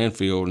same playing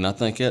field. And I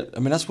think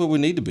that's what we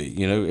need to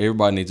be.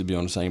 Everybody needs to be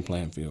on the same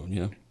playing field,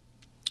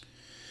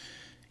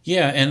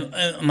 Yeah,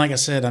 and like I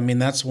said,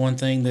 that's one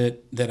thing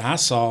that I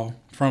saw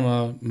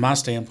from my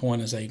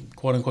standpoint as a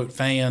quote-unquote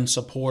fan,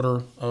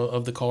 supporter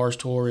of the Cars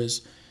Tour,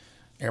 is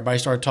everybody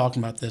started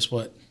talking about this,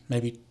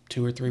 maybe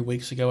 2 or 3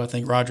 weeks ago. I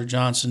think Roger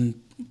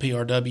Johnson,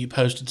 PRW,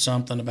 posted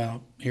something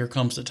about here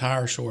comes the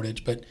tire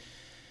shortage.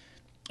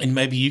 And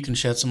maybe you can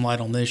shed some light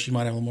on this. You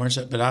might have a little more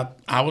insight. But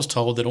I was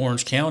told that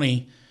Orange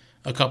County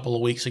a couple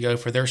of weeks ago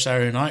for their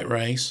Saturday night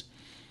race,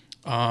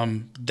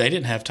 they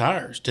didn't have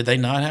tires. Did they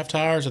not have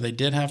tires, or they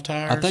did have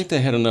tires? I think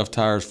they had enough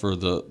tires for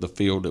the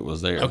field that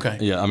was there. Okay.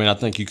 Yeah, I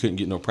think you couldn't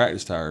get no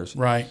practice tires.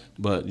 Right.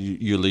 But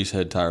you at least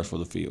had tires for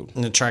the field.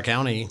 In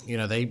Tri-County,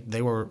 they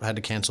had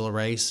to cancel a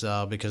race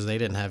because they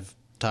didn't have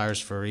tires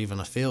for even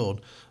a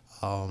field.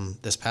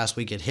 This past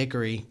week at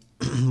Hickory,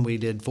 we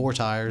did 4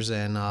 tires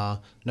and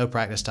no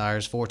practice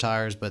tires, 4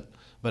 tires, but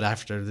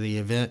after the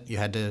event, you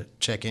had to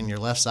check in your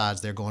left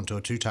sides. They're going to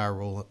a 2-tire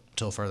rule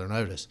until further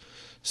notice.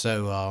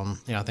 So,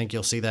 I think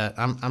you'll see that.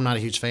 I'm not a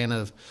huge fan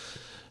of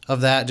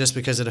that, just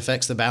because it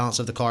affects the balance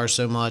of the cars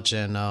so much.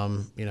 And,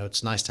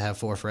 it's nice to have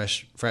 4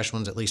 fresh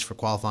ones, at least for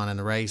qualifying in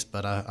the race.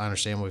 But I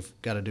understand we've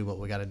got to do what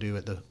we got to do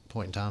at the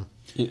point in time.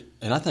 Yeah,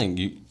 and I think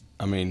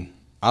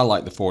I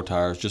like the 4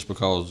 tires just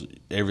because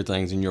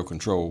everything's in your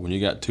control. When you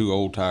got 2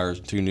 old tires,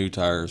 2 new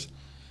tires,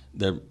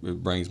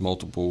 it brings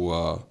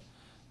multiple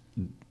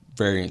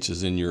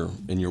variances in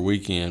your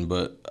weekend.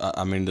 But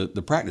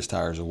the practice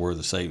tires are where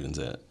the savings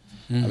at.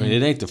 Mm-hmm.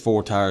 It ain't the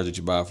 4 tires that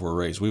you buy for a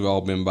race. We've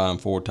all been buying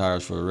 4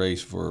 tires for a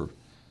race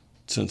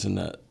since in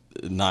the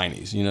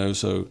 90s,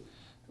 So,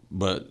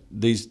 but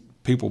these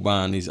people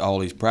buying all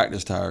these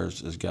practice tires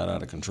has got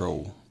out of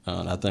control,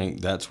 and I think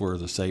that's where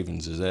the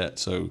savings is at.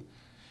 So,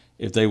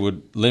 if they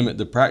would limit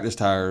the practice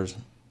tires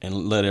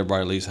and let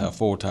everybody at least have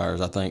 4 tires,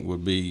 I think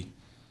would be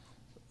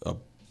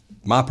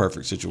my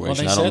perfect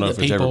situation. I don't know if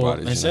it's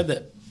everybody's. They said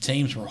that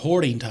teams were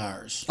hoarding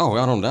tires. Oh,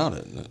 I don't doubt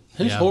it.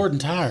 Who's hoarding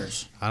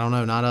tires? I don't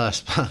know, not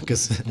us,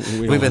 because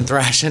we've been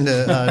thrashing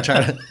to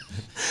try to.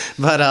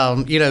 But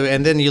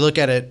and then you look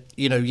at it.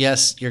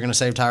 Yes, you're going to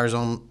save tires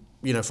on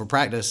for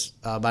practice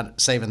by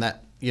saving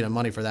that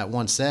money for that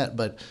one set.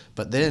 But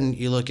then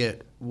you look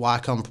at why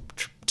come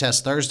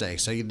test Thursday.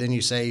 So then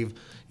you save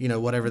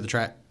whatever the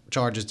track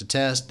charges to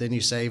test. Then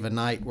you save a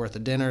night worth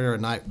of dinner or a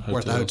night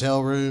worth of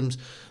hotel rooms.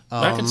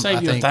 That could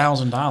save you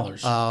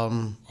 $1,000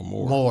 or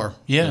more. More,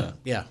 yeah.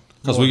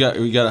 Because we got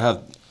to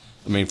have.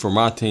 For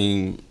my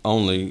team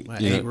only,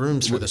 8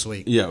 rooms for this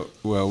week. Yeah,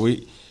 well,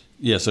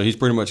 so he's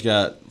pretty much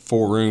got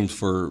 4 rooms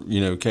for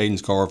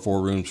Caden's car,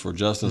 4 rooms for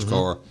Justin's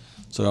car.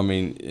 So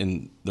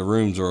and the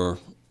rooms are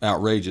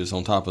outrageous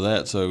on top of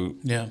that. So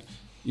Yeah.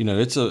 you know,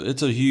 it's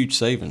a huge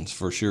savings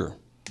for sure.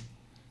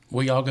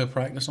 Will y'all go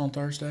practice on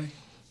Thursday?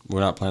 We're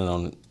not planning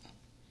on it.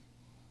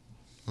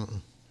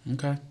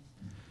 Okay.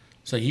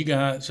 So you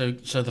got so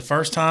the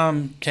first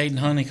time Caden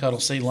Honeycutt will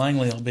see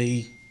Langley will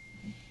be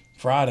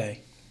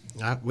Friday.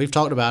 We've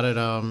talked about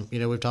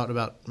it. We've talked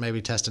about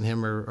maybe testing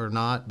him or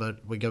not,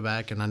 but we go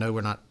back and I know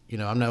we're not.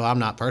 I'm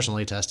not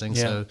personally testing,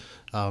 so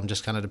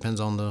just kind of depends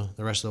on the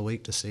rest of the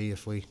week to see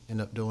if we end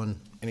up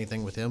doing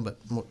anything with him. But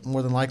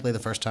more than likely, the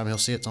first time he'll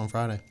see it's on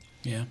Friday.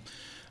 Yeah.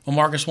 Well,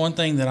 Marcus, one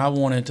thing that I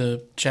wanted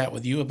to chat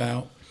with you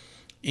about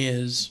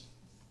is,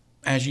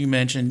 as you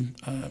mentioned,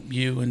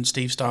 you and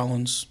Steve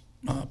Stallings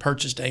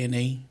purchased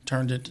A&E,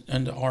 turned it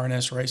into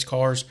R&S race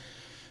cars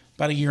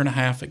about a year and a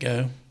half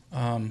ago.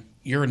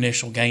 Your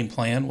initial game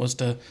plan was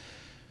to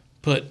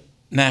put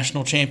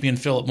national champion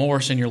Philip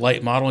Morris in your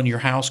late model in your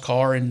house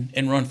car and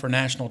run for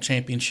national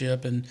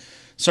championship. And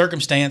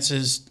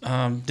circumstances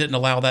didn't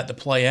allow that to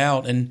play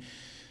out and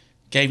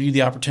gave you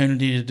the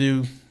opportunity to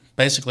do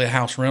basically a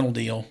house rental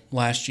deal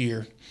last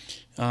year.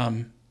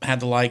 Had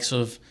the likes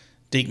of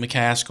Deke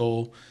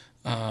McCaskill,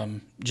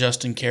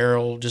 Justin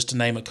Carroll, just to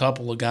name a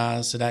couple of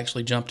guys that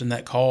actually jumped in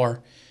that car.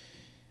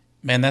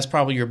 Man, that's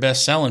probably your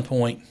best selling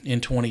point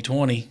in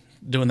 2020,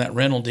 doing that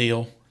rental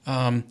deal.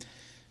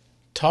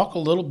 Talk a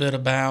little bit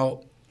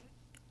about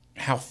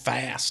how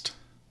fast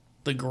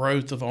the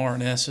growth of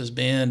R&S has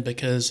been,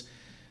 because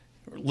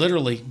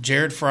literally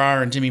Jared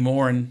Fryer and Jimmy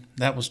Morin,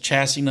 that was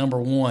chassis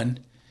number 1,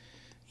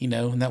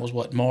 and that was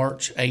what,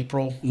 March,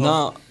 April?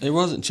 No, it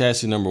wasn't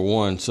chassis number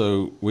 1.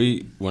 So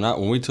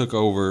when we took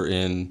over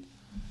in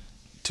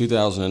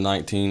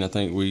 2019, I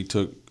think we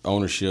took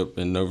ownership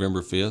in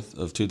November 5th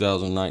of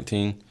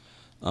 2019.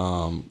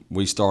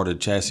 We started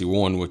chassis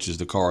 1, which is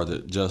the car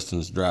that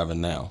Justin's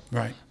driving now.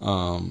 Right.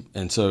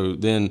 And so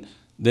then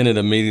it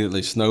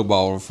immediately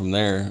snowballed from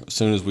there as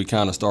soon as we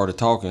kind of started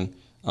talking.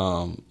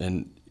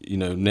 And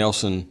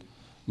Nelson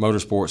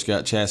Motorsports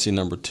got chassis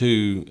number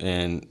 2,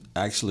 and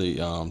actually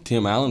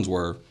Tim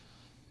Allensworth.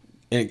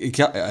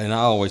 And I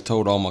always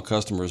told all my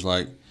customers,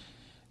 like,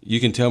 you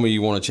can tell me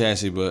you want a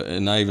chassis,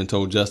 and I even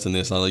told Justin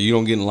this. I was like, you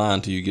don't get in line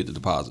until you get the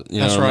deposit.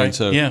 That's right. I mean?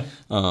 So, yeah.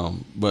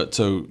 But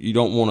so you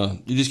don't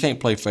want to. You just can't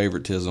play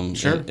favoritism.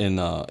 Sure.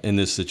 in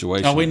this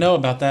situation. Oh, we know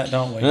about that,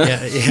 don't we? Yeah.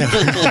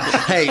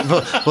 Hey,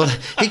 well,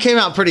 he came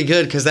out pretty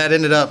good because that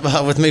ended up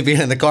with me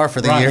being in the car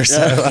for the year.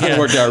 So it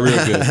worked out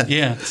real good.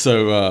 Yeah.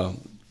 So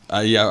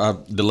I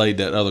delayed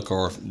that other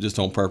car just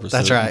on purpose.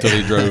 That's right. Until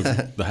he drove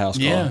the house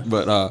car.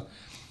 Yeah.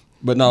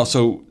 But no.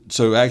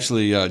 So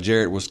actually,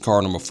 Jarrett was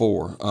car number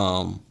 4.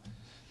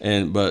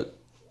 But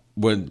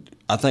when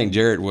I think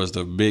Jarrett was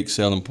the big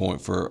selling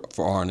point for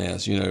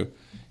R&S.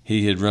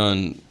 He had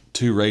run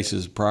 2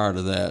 races prior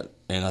to that,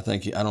 and I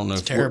think I don't know.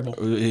 It's terrible.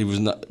 He was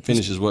not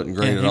finishes wasn't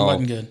great at all. He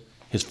wasn't good.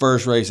 His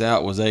first race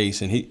out was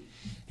ace, and he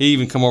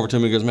even come over to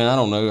me and goes, "Man, I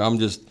don't know. I'm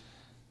just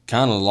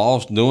kind of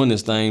lost doing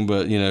this thing,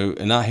 but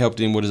and I helped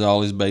him with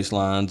all his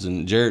baselines.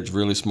 And Jarrett's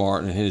really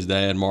smart, and his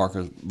dad, Mark,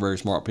 are very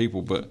smart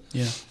people. But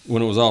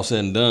when it was all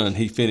said and done,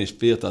 he finished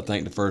 5th, I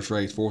think, the first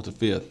race, 4th or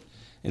 5th.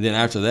 And then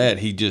after that,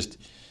 he just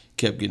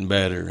kept getting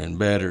better and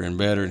better and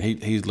better, and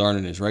he's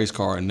learning his race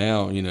car. And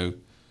now,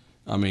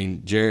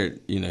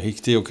 Jarrett, he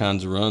still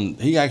kind of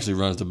runs. He actually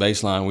runs the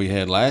baseline we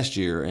had last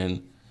year,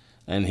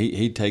 and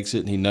he takes it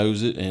and he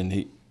knows it, and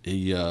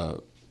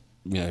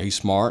he's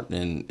smart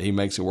and he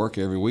makes it work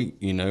every week,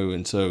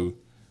 and so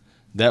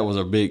that was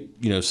a big,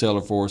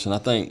 seller for us. And I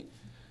think,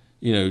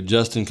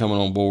 Justin coming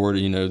on board,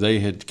 they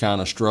had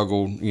kind of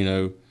struggled,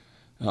 him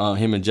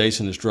and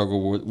Jason had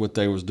struggled with what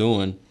they was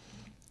doing.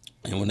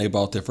 And when they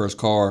bought their first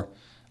car,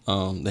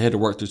 they had to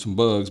work through some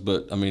bugs.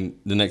 But, the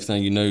next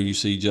thing you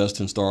see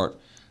Justin start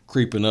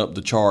creeping up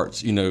the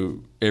charts,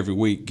 every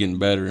week, getting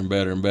better and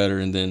better and better.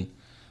 And then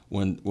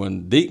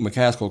when Deke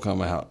McCaskill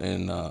come out,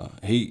 and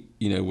he,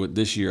 with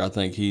this year, I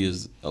think he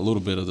is a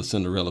little bit of the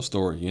Cinderella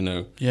story,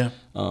 Yeah.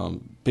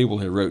 People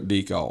had wrote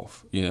Deke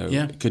off,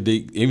 Yeah.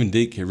 Even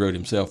Deke had wrote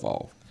himself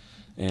off.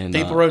 And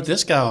people wrote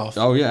this guy off.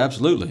 Oh, yeah,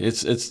 absolutely. I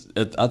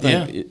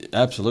think,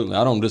 absolutely.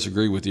 I don't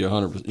disagree with you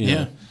 100%.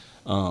 Yeah.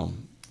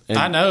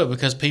 I know,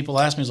 because people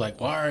ask me, it's like,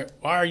 why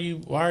are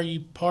you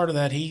part of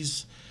that?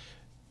 He's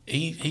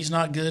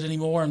not good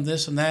anymore, and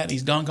this and that.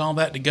 He's gone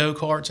back to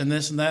go-karts and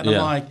this and that. And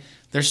I'm like,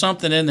 there's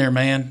something in there,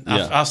 man.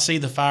 Yeah. I see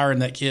the fire in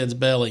that kid's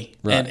belly,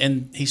 right.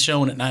 and he's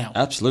showing it now.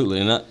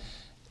 Absolutely, and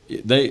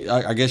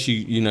I guess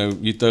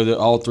you throw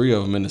all 3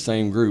 of them in the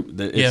same group.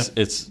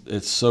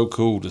 It's so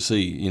cool to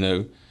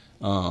see,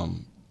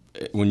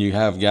 when you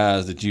have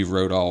guys that you've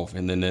wrote off,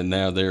 and then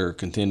now they're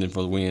contending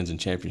for the wins and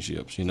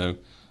championships.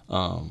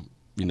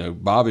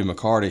 Bobby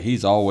McCarty,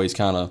 he's always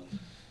kind of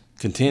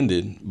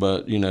contended,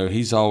 but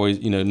he's always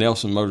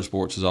Nelson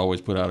Motorsports has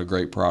always put out a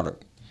great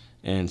product,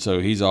 and so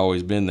he's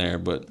always been there.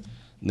 But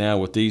now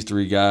with these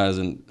 3 guys,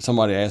 and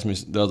somebody asked me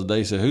the other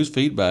day, said, whose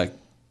feedback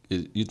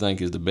you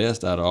think is the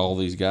best out of all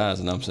these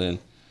guys? And I'm saying,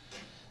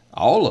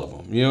 all of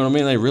them. You know what I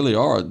mean? They really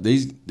are.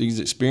 These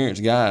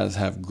experienced guys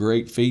have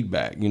great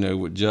feedback.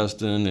 With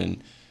Justin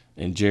and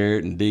and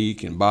Jarrett and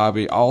Deke and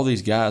Bobby, all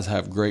these guys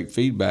have great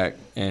feedback,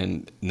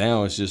 and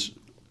now it's just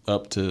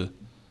up to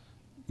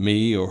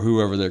me or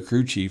whoever their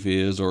crew chief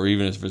is, or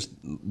even if it's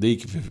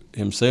Deke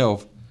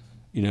himself,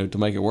 to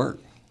make it work.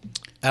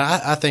 And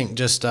I think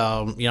just,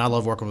 I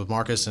love working with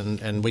Marcus,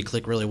 and we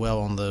click really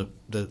well on the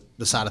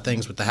side of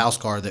things with the house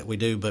car that we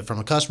do. But from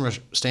a customer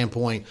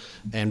standpoint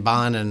and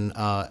buying an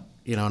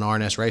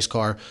RNS race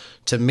car,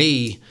 to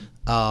me,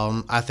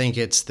 I think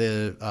it's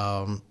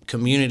the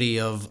community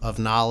of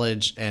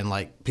knowledge and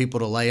like people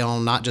to lay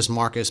on, not just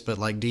Marcus, but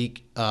like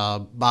Deke,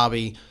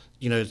 Bobby.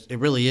 It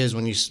really is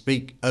when you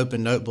speak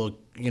open notebook.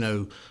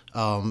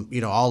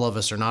 All of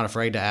us are not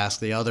afraid to ask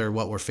the other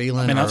what we're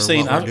feeling.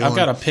 I've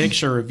got a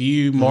picture of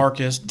you,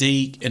 Marcus,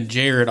 Deke, and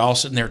Jared all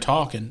sitting there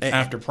talking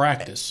after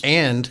practice.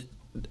 And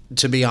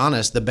to be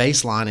honest, the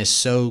baseline is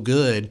so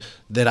good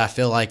that I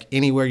feel like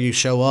anywhere you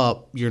show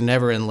up, you're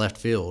never in left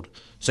field.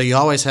 So you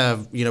always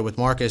have, with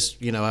Marcus,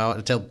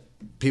 I tell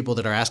people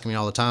that are asking me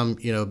all the time,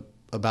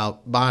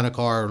 about buying a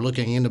car or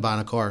looking into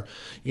buying a car,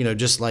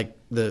 just like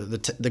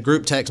the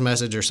group text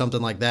message or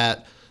something like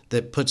that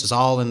puts us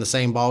all in the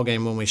same ball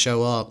game when we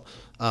show up.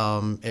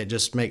 It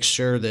just makes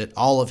sure that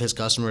all of his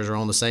customers are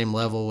on the same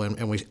level,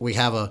 and we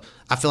have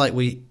I feel like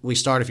we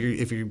start,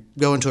 if you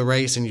go into a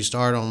race and you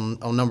start on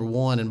number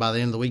 1, and by the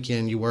end of the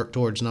weekend you work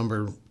towards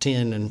number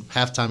 10, and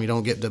half the time you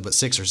don't get to but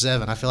 6 or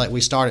 7. I feel like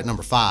we start at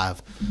number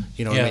 5.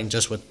 What I mean?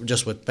 Just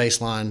with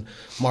baseline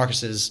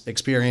Marcus's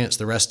experience,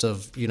 the rest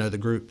of the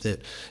group,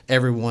 that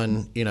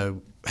everyone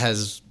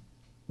has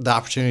the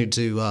opportunity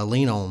to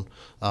lean on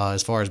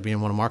as far as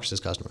being one of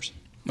Marcus's customers.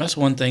 That's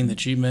one thing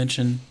that you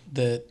mentioned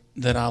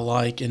that I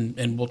like,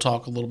 and we'll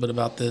talk a little bit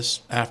about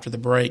this after the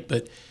break,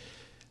 but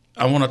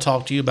I want to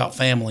talk to you about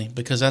family,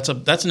 because that's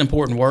an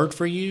important word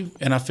for you,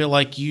 and I feel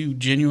like you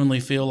genuinely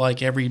feel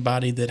like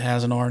everybody that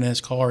has an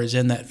RNS car is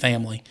in that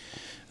family.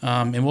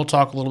 And we'll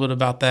talk a little bit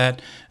about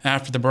that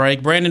after the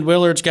break. Brandon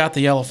Willard's got the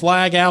yellow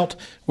flag out.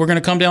 We're going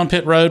to come down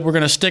pit road. We're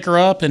going to sticker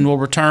up, and we'll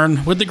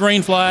return with the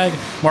green flag.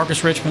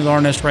 Marcus Richmond with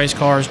RNS Race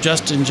Cars.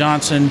 Justin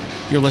Johnson,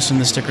 you're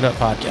listening to the Stickered Up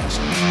Podcast.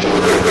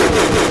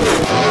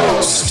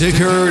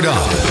 Stickered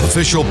Up,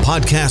 official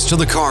podcast of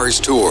the Cars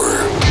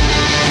Tour.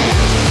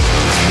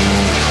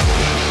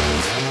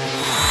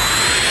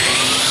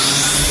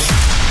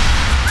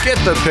 Get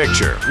the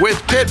picture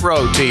with Pit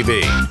Road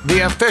TV,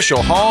 the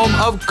official home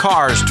of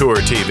Cars Tour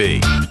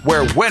TV,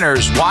 where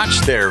winners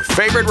watch their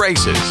favorite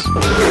races.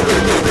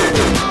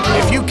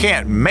 If you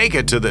can't make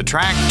it to the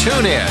track,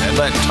 tune in and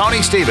let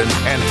Tony Stephen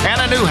and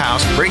Hannah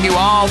Newhouse bring you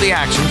all the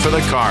action for the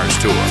Cars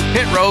Tour.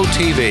 Pit Road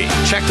TV.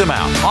 Check them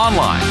out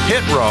online,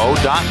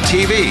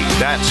 pitrow.tv.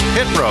 That's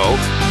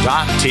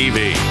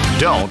pitrow.tv.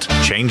 Don't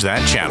change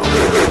that channel.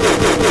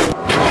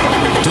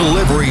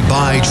 Delivery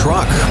by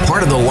truck,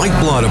 part of the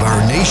lifeblood of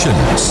our nation.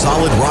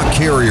 Solid Rock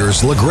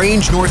Carriers,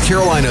 LaGrange, North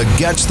Carolina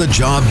gets the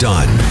job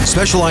done,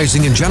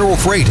 specializing in general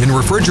freight and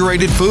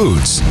refrigerated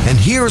foods. And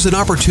here's an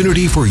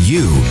opportunity for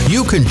you.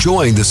 You can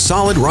join the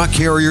Solid Rock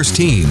Carriers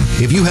team.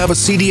 If you have a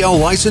CDL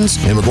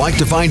license and would like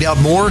to find out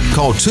more,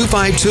 call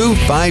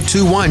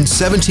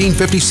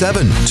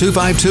 252-521-1757,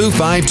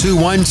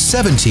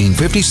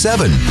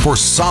 252-521-1757 for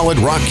Solid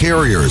Rock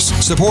Carriers,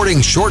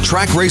 supporting short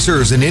track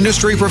racers and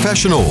industry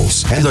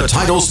professionals, and the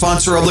title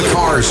sponsor of the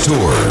Cars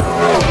Tour.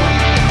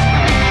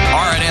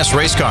 RNS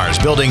Race Cars,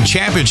 building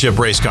championship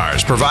race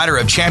cars, provider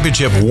of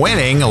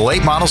championship-winning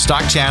late model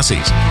stock chassis.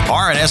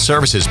 RNS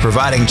Services,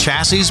 providing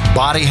chassis,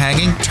 body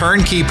hanging,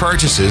 turnkey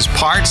purchases,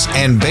 parts,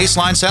 and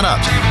baseline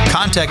setups.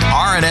 Contact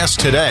RNS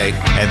today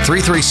at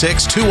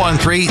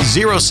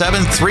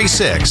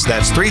 336-213-0736.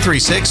 That's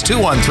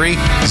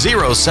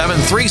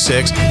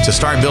 336-213-0736 to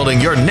start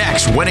building your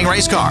next winning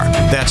race car.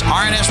 That's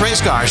RNS Race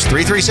Cars,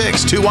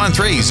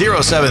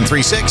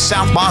 336-213-0736,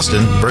 South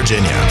Boston,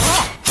 Virginia.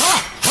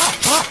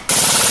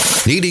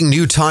 Needing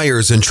new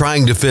tires and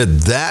trying to fit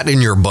that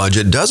in your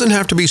budget doesn't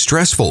have to be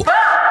stressful.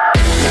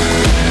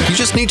 You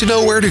just need to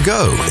know where to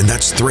go, and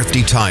that's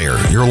Thrifty Tire,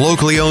 your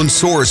locally owned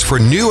source for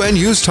new and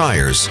used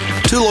tires.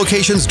 2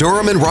 locations,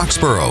 Durham and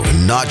Roxborough,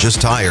 and not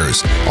just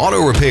tires.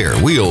 Auto repair,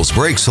 wheels,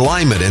 brakes,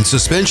 alignment, and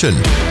suspension.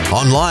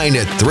 Online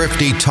at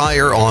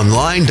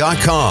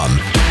thriftytireonline.com.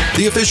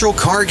 The official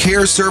car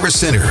care service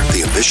center,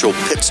 the official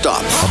pit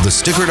stop of the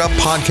Stickered Up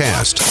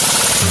Podcast.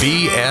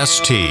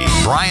 BST,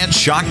 Bryant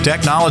Shock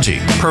Technology,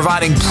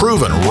 providing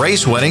proven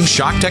race-winning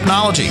shock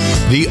technology.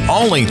 The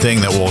only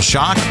thing that will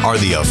shock are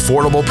the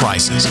affordable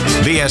prices.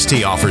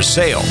 BST offers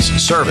sales,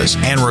 service,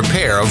 and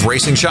repair of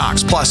racing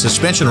shocks, plus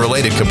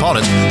suspension-related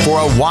components for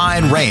a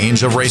wide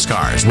range of race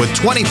cars. With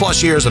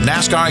 20-plus years of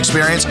NASCAR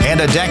experience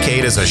and a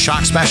decade as a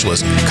shock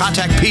specialist,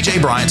 contact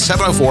PJ Bryant,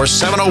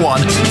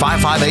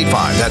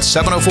 704-701-5585. That's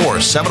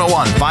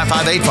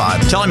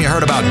 704-701-5585. Tell him you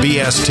heard about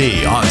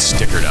BST on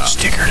Stickered Up.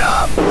 Stickered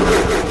Up.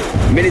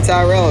 Mitty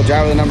Tyrell,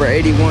 driver of the number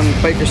 81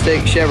 Quaker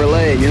State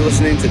Chevrolet, and you're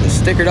listening to the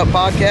Stickered Up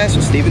Podcast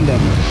with Stephen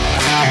Dunn.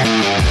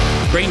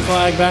 Green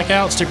flag back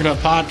out. Stickered Up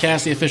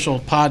Podcast, the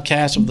official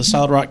podcast of the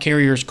Solid Rock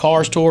Carriers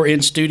Cars Tour.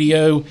 In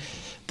studio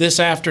this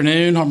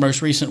afternoon, our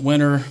most recent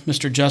winner,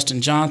 Mr.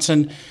 Justin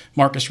Johnson,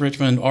 Marcus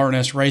Richmond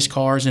R&S Race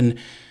Cars. And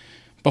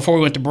before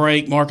we went to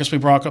break, Marcus, we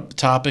brought up the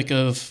topic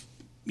of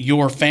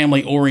your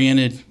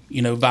family-oriented,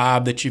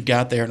 vibe that you've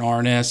got there in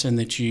R&S, and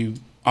that you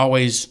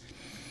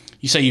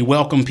say you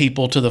welcome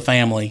people to the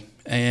family.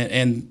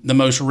 And the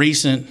most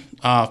recent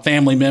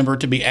family member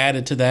to be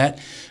added to that,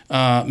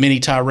 Minnie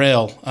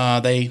Tyrell,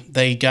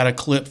 they got a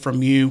clip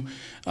from you,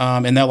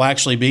 and they'll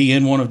actually be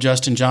in one of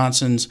Justin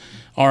Johnson's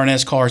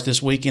R&S cars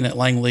this weekend at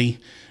Langley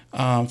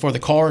for the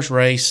cars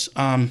race.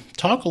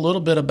 Talk a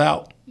little bit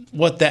about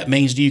what that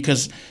means to you,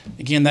 because,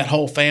 again, that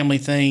whole family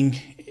thing,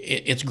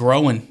 it's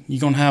growing.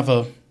 You're going to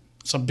have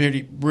some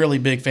really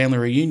big family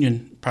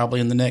reunion probably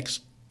in the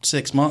next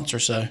 6 months or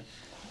so.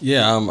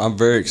 Yeah, I'm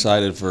very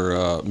excited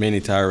for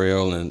Minnie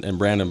Tyrell and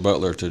Brandon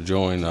Butler to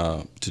join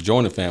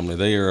the family.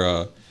 They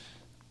are,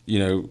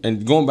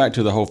 and going back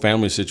to the whole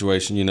family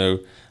situation,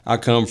 I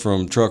come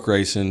from truck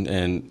racing,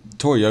 and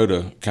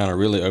Toyota kind of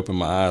really opened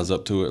my eyes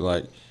up to it.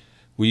 Like,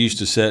 we used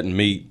to sit and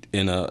meet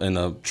in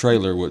a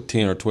trailer with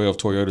 10 or 12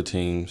 Toyota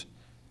teams,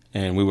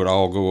 and we would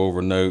all go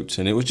over notes,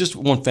 and it was just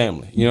one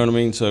family. You know what I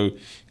mean? So,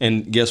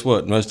 and guess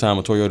what? Most of the time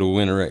a Toyota will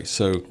win a race.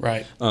 So,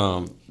 right.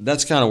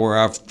 That's kind of where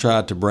I've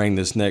tried to bring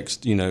this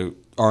next,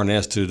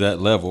 R&S to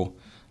that level.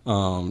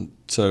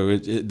 So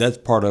that's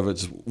part of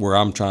it's where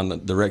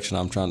direction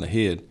I'm trying to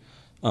head.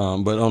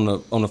 But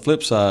on the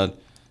flip side,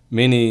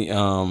 Minnie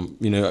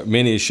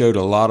showed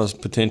a lot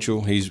of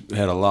potential. He's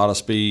had a lot of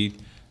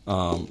speed,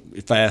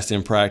 fast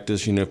in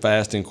practice,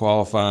 fast in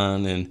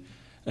qualifying,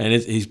 and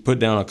he's put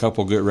down a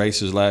couple good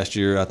races last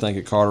year, I think,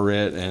 at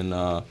Carteret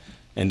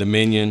and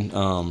Dominion.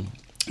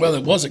 Well,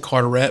 it was at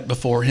Carteret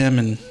before him,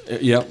 and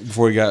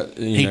before he got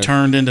he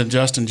turned into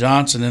Justin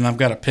Johnson. And I've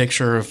got a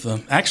picture of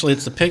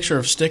it's the picture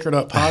of Stickered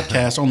Up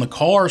Podcast on the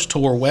Cars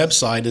Tour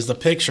website. Is the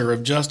picture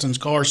of Justin's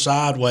car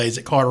sideways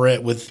at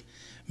Carteret with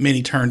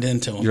Minnie turned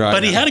into him. Right.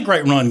 But he had a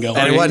great run going,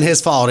 and it wasn't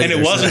his fault. And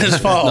it wasn't his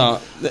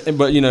fault. No,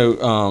 but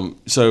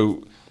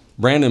so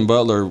Brandon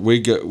Butler, we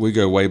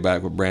go way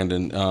back with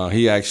Brandon.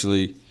 He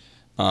actually.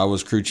 I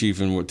was crew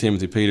chiefing with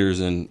Timothy Peters,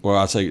 and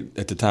I'd say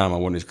at the time I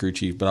wasn't his crew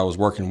chief, but I was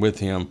working with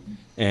him.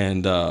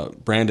 And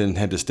Brandon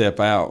had to step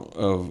out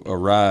of a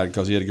ride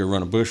because he had to go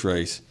run a bush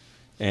race.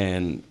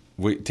 And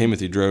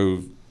Timothy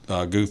drove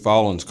Goof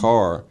Fallen's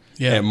car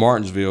at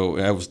Martinsville.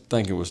 I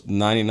think it was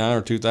 99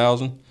 or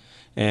 2000.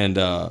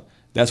 And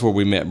that's where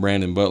we met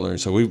Brandon Butler.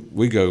 And so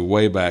we go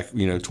way back,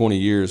 20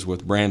 years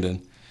with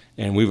Brandon.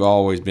 And we've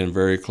always been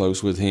very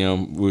close with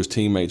him. We was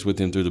teammates with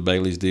him through the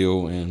Bailey's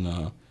deal.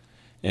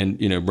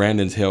 And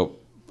Brandon's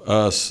helped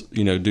us,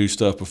 do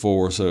stuff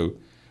before. So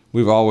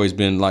we've always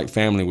been like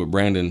family with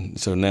Brandon.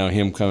 So now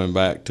him coming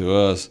back to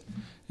us,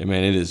 and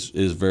man, it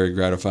is very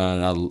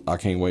gratifying. I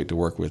can't wait to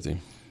work with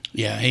him.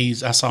 Yeah, I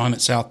saw him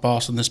at South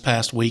Boston this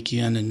past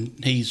weekend, and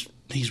he's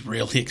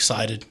really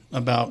excited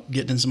about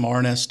getting some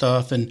R&S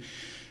stuff, and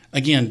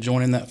again,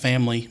 joining that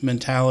family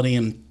mentality.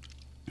 And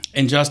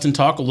Justin,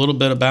 talk a little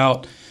bit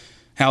about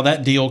how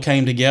that deal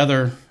came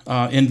together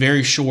in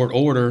very short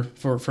order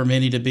for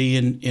Minnie to be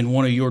in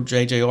one of your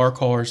JJR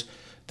cars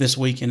this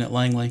weekend at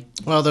Langley.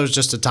 Well, there was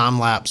just a time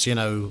lapse,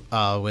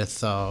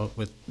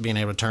 with being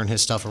able to turn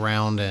his stuff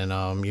around, and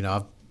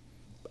I've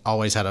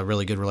always had a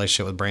really good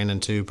relationship with Brandon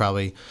too.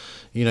 Probably,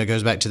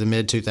 goes back to the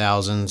mid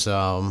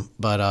 2000s.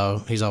 But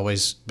he's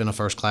always been a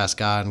first class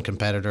guy and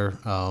competitor,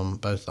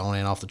 both on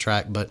and off the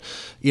track. But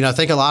I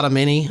think a lot of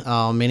Minnie.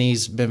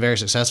 Minnie's been very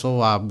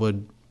successful. I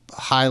would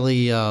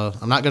highly.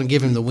 I'm not going to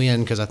give him the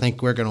win because I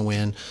think we're going to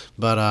win,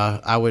 but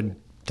I would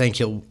think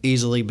he'll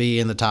easily be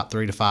in the top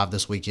 3 to 5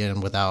 this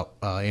weekend without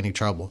any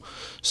trouble.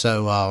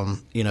 So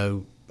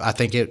I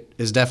think it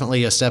is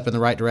definitely a step in the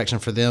right direction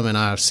for them, and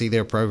I see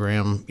their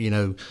program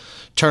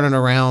turning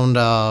around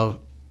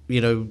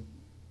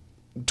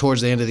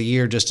towards the end of the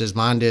year just as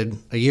mine did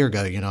a year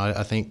ago.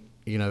 I think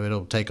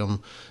it'll take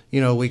them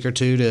a week or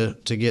two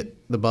to get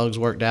the bugs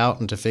worked out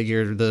and to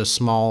figure the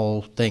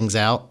small things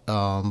out.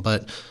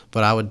 But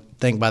I would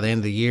think by the end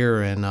of the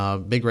year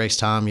and big race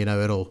time,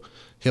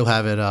 he'll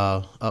have it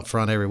up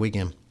front every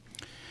weekend.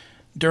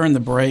 During the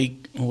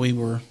break, we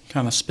were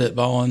kind of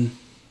spitballing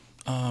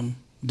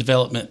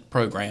development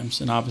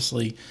programs, and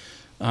obviously,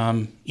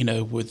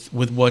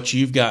 with what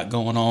you've got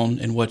going on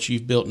and what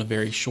you've built in a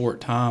very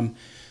short time,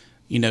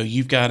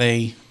 you've got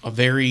a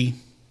very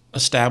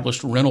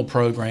established rental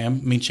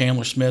program. I mean,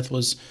 Chandler Smith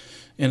was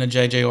in a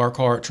JJR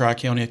car at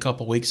Tri-County a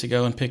couple weeks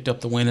ago and picked up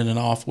the win in an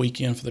off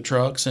weekend for the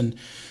trucks, and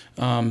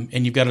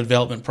you've got a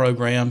development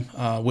program.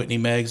 Whitney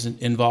Meggs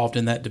involved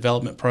in that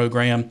development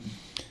program.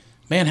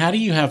 Man, how do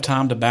you have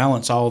time to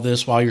balance all of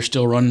this while you're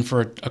still running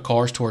for a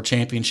Cars Tour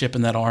championship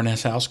in that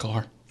R&S house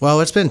car?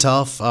 Well, it's been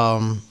tough.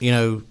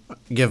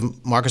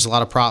 Give Marcus a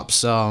lot of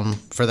props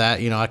for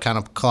that. I kind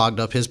of clogged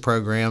up his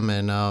program,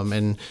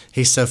 and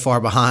he's so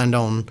far behind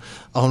on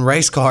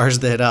race cars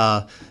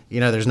that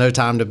there's no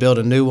time to build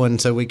a new one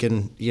so we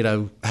can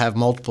have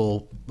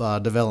multiple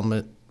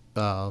development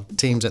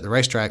teams at the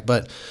racetrack.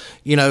 But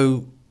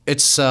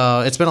it's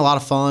been a lot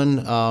of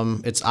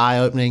fun. It's eye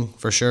opening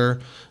for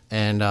sure.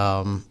 And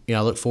I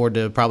look forward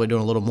to probably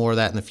doing a little more of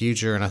that in the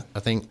future. And I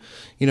think,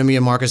 me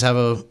and Marcus have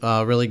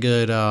a really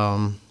good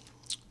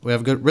we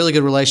have a really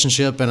good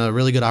relationship and a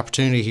really good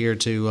opportunity here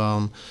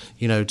to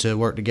to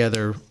work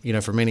together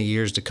for many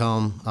years to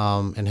come,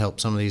 and help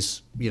some of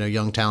these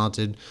young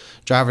talented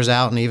drivers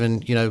out. And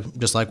even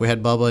just like we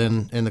had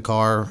Bubba in the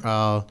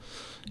car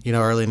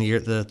early in the year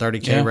at the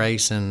 30K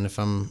race, and if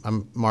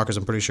I'm Marcus,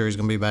 I'm pretty sure he's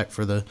going to be back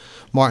for the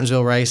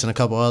Martinsville race and a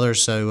couple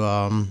others. So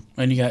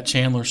and you got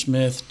Chandler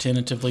Smith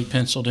tentatively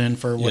penciled in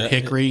for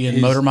Hickory and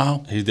Motor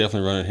Mile. He's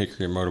definitely running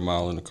Hickory and Motor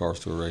Mile in the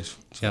Cars Tour race.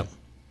 So. Yep.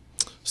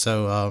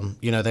 So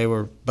they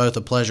were both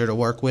a pleasure to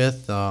work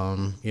with.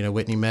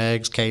 Whitney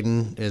Meggs,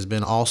 Caden has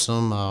been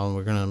awesome.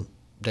 We're going to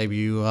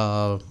debut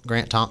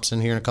Grant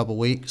Thompson here in a couple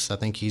weeks. I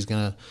think he's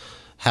going to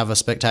have a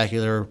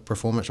spectacular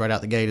performance right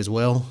out the gate as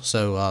well.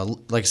 So,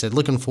 like I said,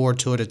 looking forward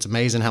to it. It's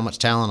amazing how much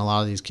talent a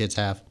lot of these kids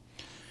have.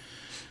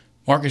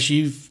 Marcus,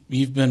 you've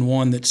been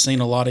one that's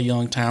seen a lot of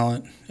young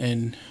talent,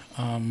 and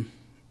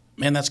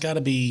man, that's got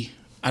to be.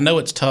 I know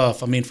it's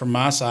tough. I mean, from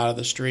my side of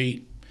the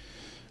street,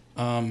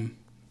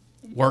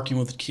 working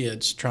with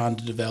kids, trying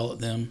to develop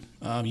them.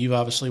 You've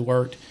obviously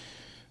worked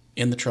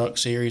in the truck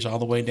series all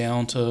the way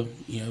down to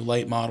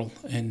late model.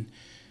 And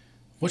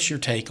what's your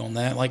take on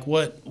that? Like,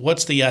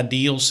 what's the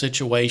ideal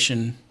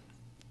situation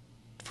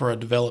for a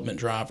development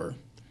driver?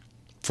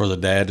 For the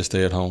dad to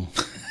stay at home.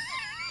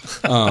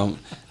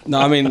 No,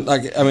 I mean,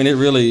 it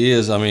really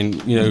is. I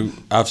mean,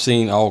 I've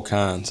seen all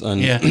kinds,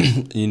 and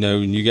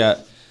you got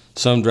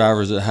some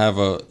drivers that have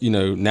a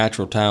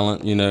natural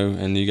talent,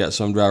 and you got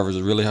some drivers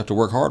that really have to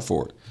work hard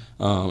for it.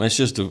 That's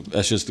just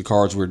the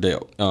cards we're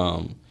dealt.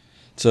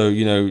 So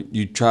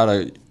you try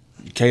to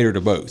cater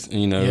to both,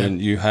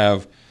 and you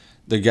have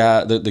the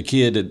guy, the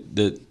kid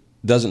that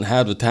doesn't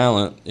have the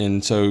talent,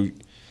 and so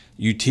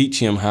you teach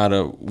him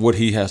what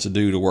he has to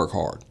do to work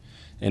hard.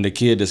 And the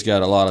kid that's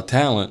got a lot of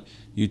talent,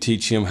 you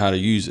teach him how to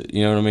use it.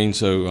 You know what I mean?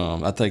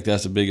 So I think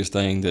that's the biggest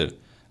thing that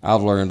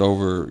I've learned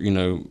over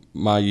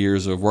my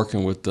years of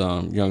working with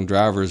young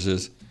drivers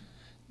is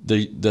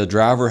the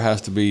driver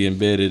has to be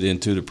embedded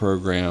into the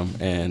program,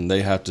 and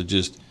they have to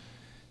just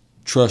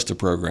trust the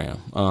program.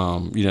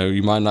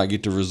 You might not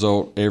get the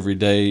result every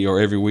day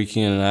or every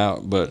weekend and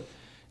out, but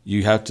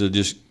you have to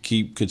just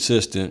keep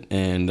consistent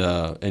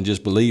and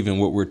just believe in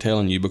what we're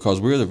telling you, because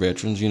we're the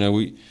veterans.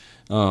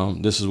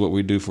 This is what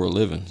we do for a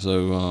living.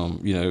 So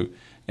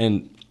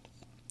and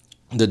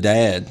the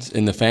dads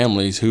and the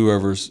families,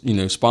 whoever's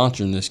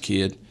sponsoring this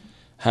kid,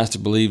 has to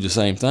believe the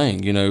same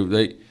thing.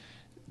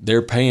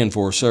 They're paying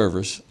for a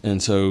service,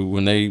 and so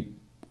when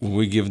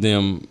we give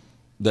them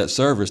that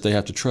service, they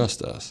have to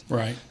trust us.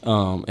 Right.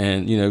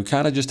 And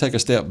kind of just take a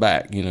step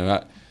back.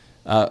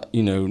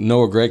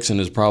 Noah Gregson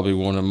is probably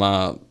one of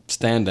my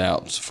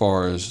standouts as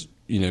far as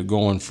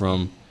going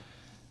from,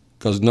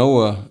 because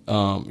Noah,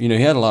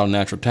 he had a lot of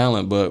natural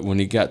talent, but when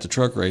he got to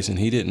truck racing,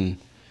 he didn't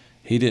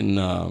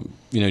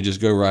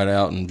just go right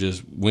out and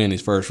just win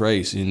his first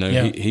race.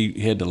 He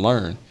had to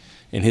learn.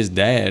 And his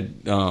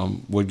dad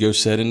would go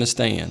sit in the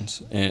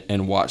stands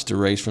and watch the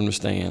race from the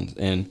stands.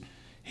 And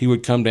he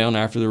would come down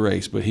after the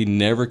race, but he'd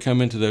never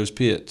come into those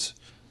pits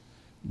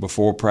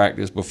before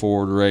practice,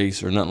 before the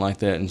race, or nothing like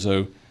that. And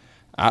so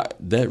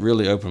that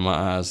really opened my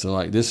eyes to,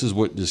 like, this is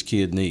what this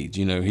kid needs.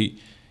 He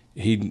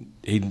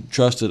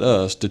trusted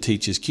us to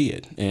teach his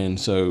kid. And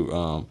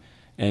so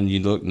and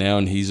you look now,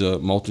 and he's a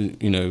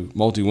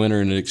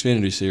multi-winner in the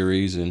Xfinity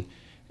Series, and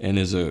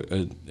is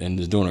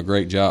doing a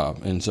great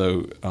job. And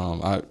so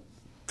I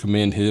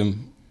commend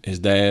him, his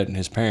dad, and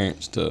his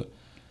parents to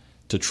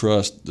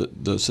trust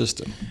the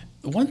system.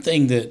 One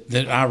thing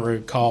that I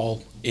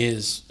recall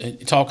is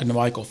talking to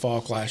Michael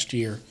Falk last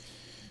year,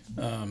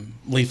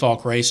 Lee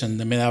Falk Racing.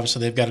 I mean,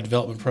 obviously they've got a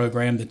development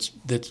program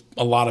that's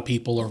a lot of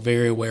people are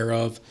very aware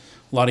of.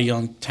 A lot of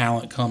young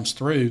talent comes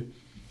through.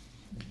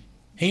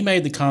 He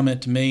made the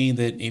comment to me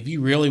that if you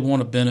really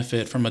want to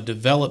benefit from a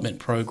development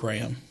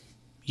program,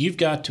 you've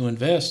got to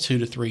invest 2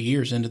 to 3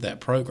 years into that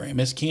program.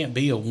 This can't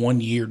be a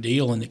 1-year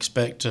deal and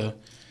expect to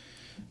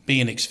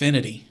be an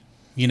Xfinity,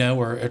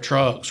 or a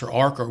trucks or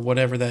ARC or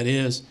whatever that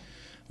is.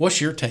 What's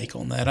your take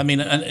on that? I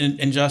mean,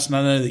 and Justin,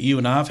 I know that you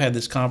and I have had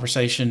this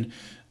conversation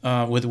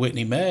with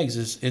Whitney Meggs.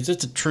 Is it's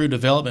a true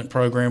development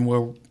program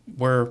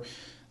where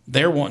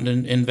they're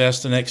wanting to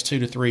invest the next 2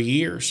 to 3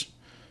 years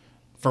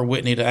for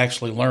Whitney to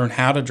actually learn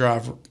how to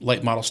drive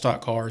late model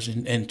stock cars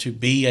and to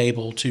be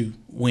able to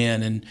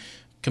win and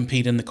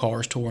compete in the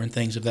Cars Tour and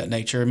things of that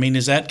nature. I mean,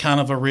 is that kind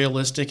of a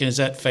realistic, and is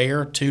that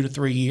fair, 2 to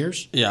 3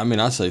 years? Yeah, I mean,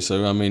 I say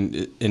so. I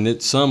mean,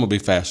 some will be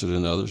faster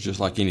than others, just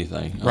like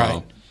anything.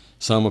 Right.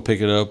 Some will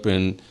pick it up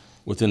and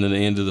within the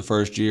end of the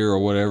first year or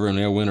whatever, and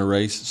they'll win a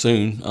race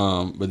soon.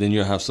 But then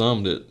you'll have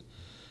some that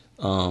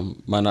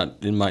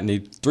might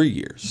need 3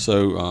 years.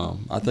 So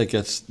I think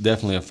that's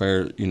definitely a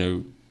fair,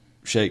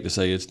 shake to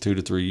say it's 2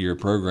 to 3 year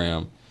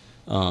program.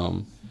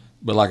 But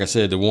like I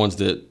said, the ones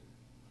that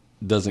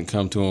doesn't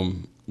come to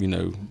them,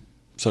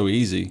 so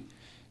easy,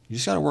 you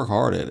just got to work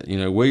hard at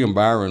it. William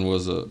Byron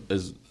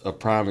is a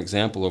prime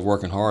example of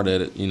working hard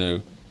at it.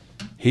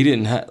 He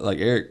didn't have, like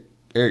Eric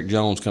Eric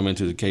Jones come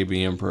into the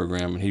KBM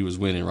program, and he was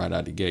winning right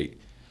out the gate.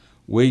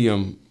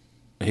 William,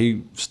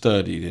 he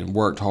studied and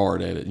worked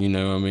hard at it, you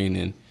know what I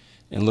mean?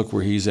 And look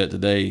where he's at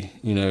today,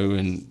 you know,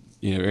 and,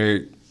 you know,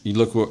 Eric, you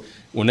look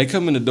when they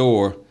come in the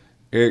door,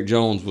 Eric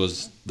Jones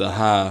was the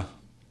high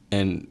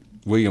and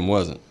William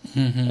wasn't.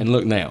 Mm-hmm. And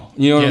look now,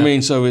 you know what I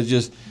mean? So it's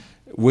just,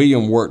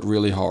 William worked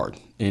really hard.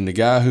 And the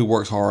guy who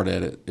works hard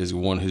at it is the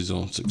one who's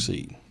going to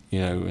succeed, you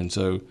know, and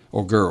so,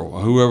 or girl,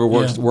 or whoever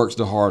works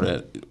the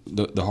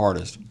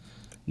hardest,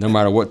 no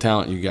matter what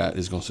talent you got,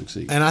 is going to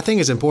succeed. And I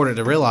think it's important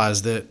to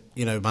realize that,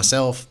 you know,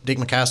 myself, Dick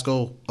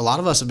McCaskill, a lot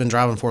of us have been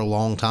driving for a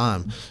long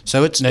time.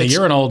 So it's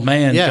you're an old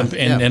man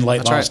in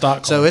late model stock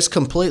cars. So it's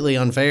completely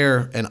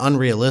unfair and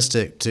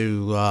unrealistic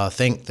to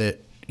think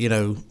that, you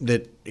know,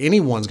 that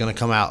anyone's going to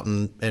come out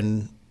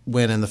and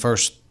win in the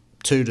first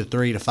 2 to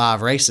 3 to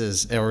 5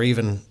 races, or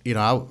even, you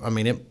know, I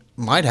mean, it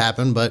might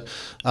happen, but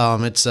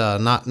it's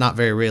not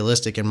very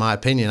realistic in my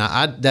opinion.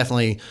 I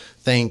definitely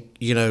think,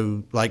 you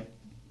know, like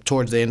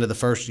towards the end of the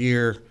first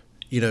year,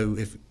 you know,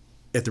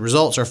 if the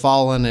results are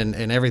falling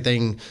and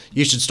everything,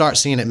 you should start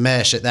seeing it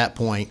mesh at that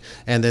point.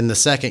 And then the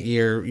second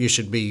year, you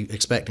should be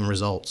expecting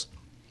results.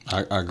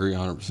 I agree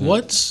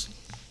 100%.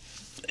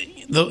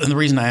 And the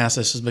reason I ask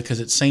this is because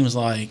it seems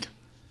like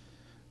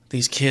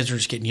these kids are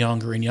just getting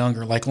younger and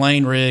younger. Like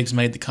Lane Riggs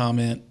made the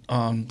comment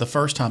the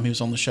first time he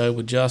was on the show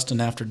with Justin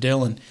after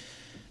Dylan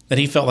that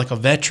he felt like a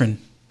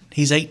veteran.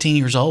 He's 18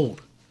 years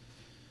old.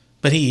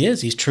 But he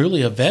is. He's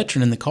truly a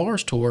veteran in the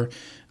Cars Tour.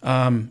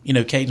 You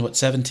know, Caden's,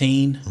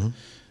 17?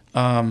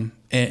 Mm-hmm.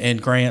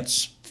 And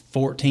Grant's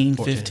 14,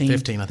 15?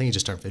 15. I think he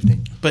just turned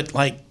 15. But,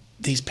 like,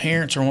 these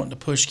parents are wanting to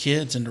push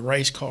kids into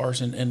race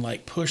cars and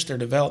like, push their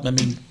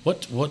development. I mean,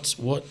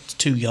 what's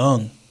too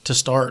young to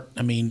start?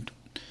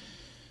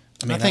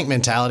 I think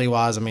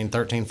mentality-wise,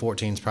 13,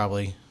 14 is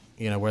probably,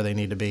 you know, where they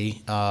need to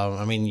be.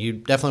 You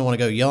definitely want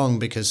to go young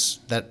because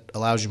that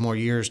allows you more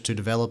years to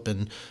develop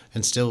and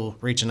still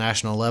reach a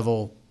national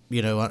level,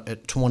 you know,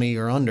 at 20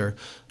 or under.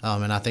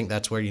 And I think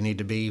that's where you need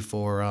to be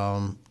for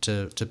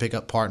to pick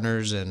up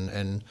partners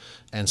and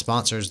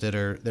sponsors that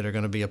are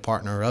going to be a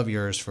partner of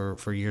yours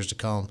for years to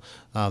come.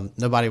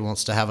 Nobody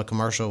wants to have a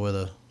commercial with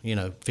a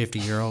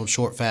 50-year-old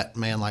short fat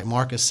man like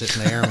Marcus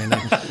sitting there.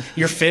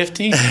 You're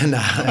 50?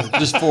 No,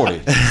 just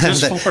 40.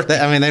 Just 40.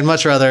 They'd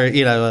much rather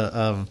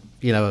a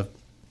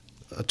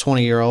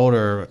 20-year-old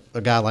or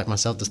a guy like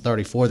myself that's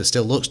 34 that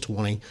still looks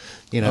 20,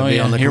 be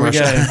on the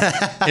commercial. Here we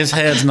go. His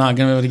head's not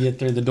going to be able to get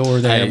through the door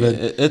there. But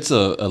it's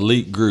a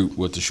elite group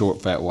with the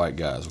short, fat white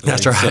guys. Okay?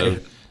 That's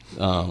right.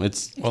 So,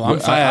 I'm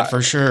fat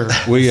for sure.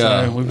 We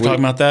were talking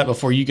about that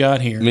before you got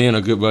here. Me and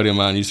a good buddy of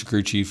mine used to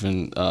crew chief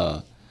in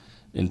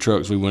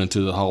trucks. We went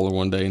into the hauler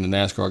one day, and the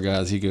NASCAR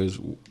guys, he goes,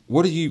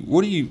 what do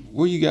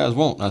you guys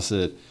want? And I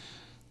said,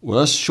 well,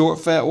 us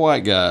short, fat,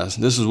 white guys,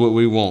 this is what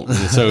we want.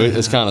 And so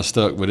it's kind of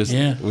stuck, but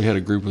we had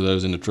a group of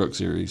those in the truck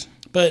series.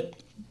 But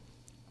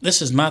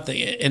this is my thing,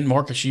 and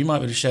Marcus, you might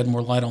be able to shed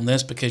more light on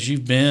this because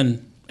you've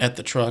been at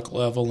the truck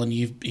level and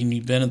you've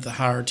been at the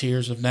higher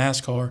tiers of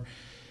NASCAR.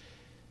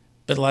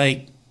 But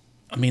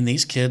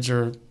these kids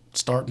are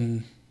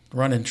starting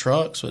running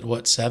trucks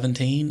with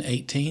 17,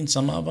 18,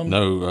 some of them?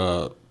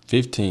 No,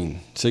 15,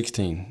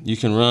 16. You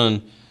can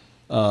run,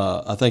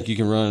 I think you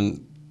can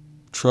run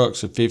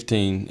trucks at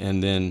 15,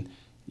 and then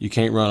you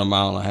can't run a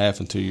mile and a half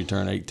until you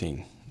turn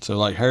 18. So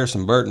like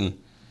Harrison Burton,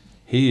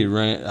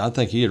 I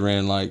think he had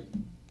ran I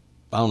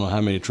don't know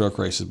how many truck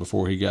races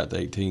before he got to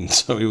 18.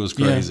 So it was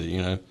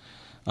crazy,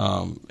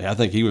 I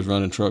think he was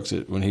running trucks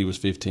when he was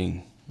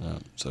 15.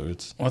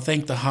 I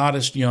think the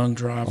hottest young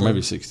driver, or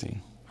maybe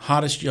 16,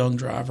 hottest young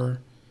driver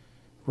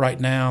right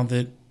now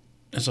that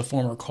is a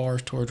former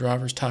Cars Tour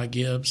driver is Ty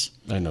Gibbs.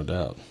 Ain't no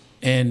doubt.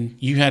 And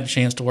you had a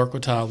chance to work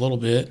with Ty a little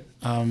bit.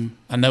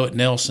 I know at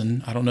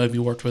Nelson. I don't know if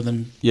you worked with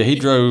him. Yeah, he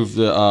drove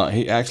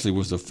he actually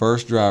was the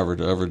first driver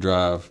to ever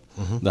drive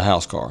the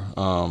house car.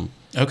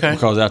 Okay.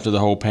 Because after the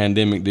whole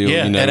pandemic deal,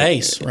 at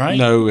Ace, right?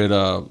 No,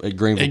 at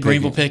Greenville. At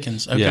Greenville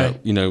Pickens. Okay.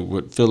 Yeah,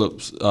 with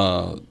Phillips,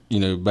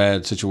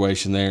 bad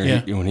situation there.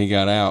 Yeah. When he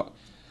got out,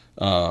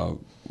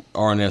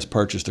 RNS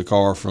purchased a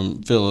car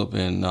from Phillip,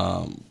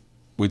 and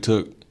we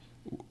took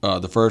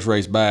the first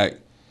race back.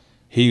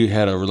 He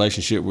had a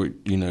relationship with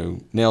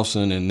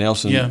Nelson, and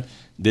Nelson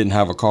didn't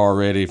have a car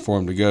ready for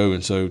him to go,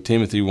 and so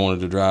Timothy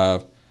wanted to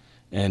drive,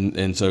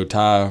 and so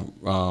Ty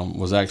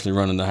was actually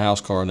running the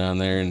house car down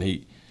there, and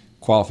he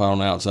qualified on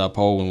the outside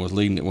pole and was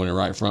leading it when the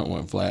right front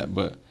went flat.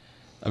 But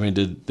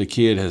the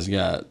kid has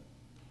got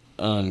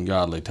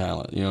ungodly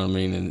talent. You know what I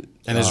mean?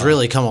 And it's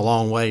really come a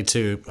long way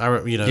too.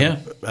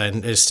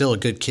 And is still a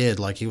good kid.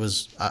 Like he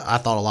was, I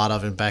thought a lot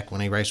of him back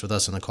when he raced with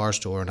us in the Cars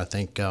Tour, and I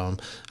think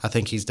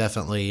he's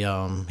definitely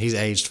he's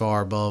aged far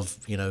above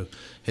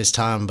his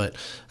time. But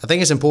I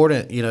think it's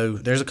important.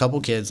 There's a couple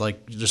kids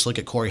like just look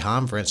at Corey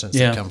Heim, for instance,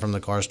 that come from the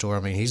Cars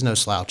Tour. He's no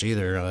slouch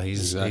either.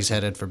 He's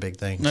headed for big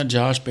things. That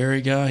Josh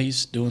Berry guy,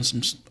 he's doing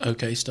some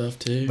okay stuff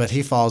too. But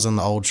he falls in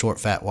the old short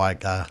fat white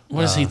guy.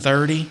 What is he,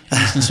 30?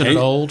 He's considered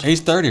old.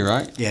 He's 30,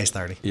 right? Yeah, he's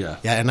 30. Yeah,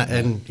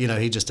 and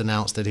he just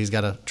announced that he's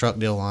got a truck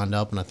deal lined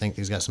up, and I think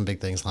he's got some big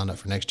things lined up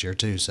for next year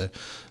too. So,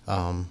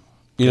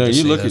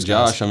 you look at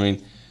Josh. I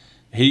mean,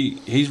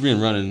 he's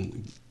been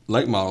running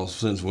late models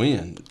since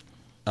when?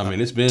 I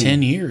mean, it's been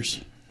 10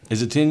 years.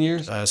 Is it 10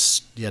 years?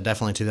 Yeah,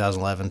 definitely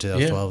 2011,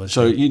 2012. Yeah.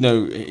 So in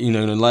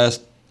the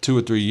last 2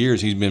 or 3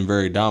 years, he's been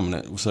very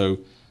dominant. So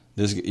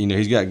this,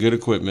 he's got good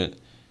equipment,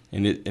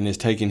 and it's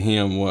taken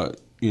him at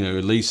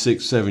least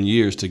 6-7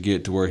 years to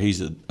get to where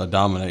he's a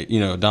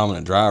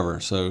dominant driver.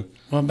 So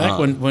back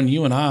when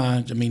you and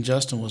I mean,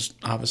 Justin was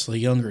obviously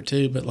younger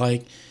too, but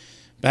like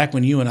back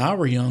when you and I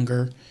were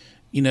younger,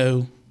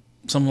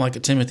 someone like a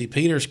Timothy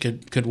Peters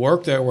could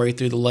work their way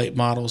through the late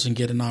models and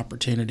get an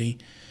opportunity.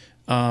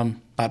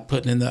 By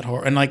putting in that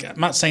hard. And I'm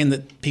not saying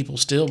that people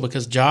still,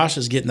 because Josh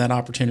is getting that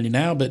opportunity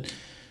now, but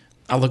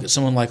I look at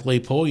someone like Lee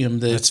Pulliam.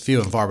 That's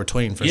few and far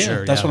between for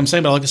sure. That's what I'm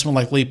saying. But I look at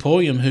someone like Lee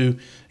Pulliam who,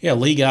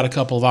 Lee got a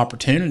couple of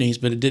opportunities,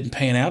 but it didn't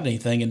pan out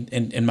anything.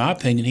 And in my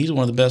opinion, he's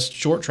one of the best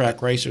short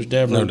track racers to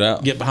ever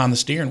get behind the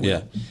steering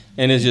wheel. Yeah.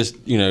 And it's just,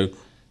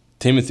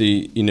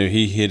 Timothy,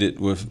 he hit it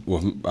with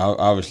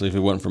obviously if it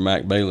wasn't for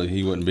Mac Bailey,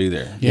 he wouldn't be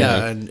there.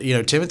 Yeah. And,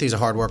 Timothy's a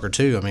hard worker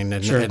too. I mean,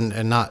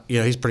 and not,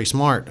 he's pretty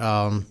smart.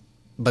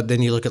 But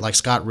then you look at like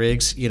Scott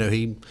Riggs,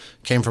 he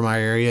came from our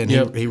area,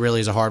 and he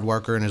really is a hard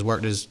worker and has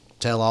worked his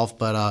tail off.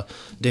 But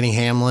Denny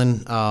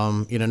Hamlin,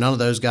 none of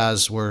those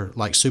guys were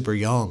like super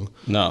young.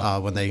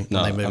 When they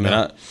moved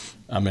out.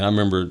 I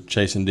remember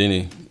chasing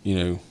Denny.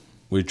 We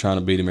were trying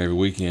to beat him every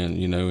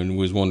weekend. And we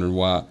was wondering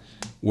what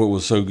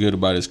was so good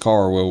about his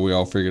car. Well, we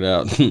all figured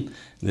out that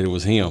it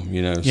was him.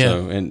 Yeah.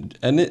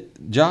 So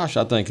Josh,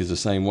 I think, is the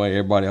same way.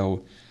 Everybody,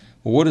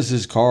 what does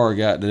his car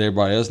got that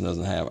everybody else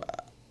doesn't have?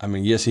 I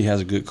mean, yes, he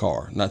has a good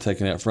car. Not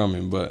taking that from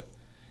him, but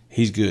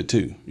he's good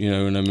too. You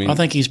know what I mean? I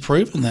think he's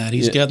proven that.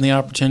 He's gotten the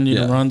opportunity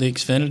to run the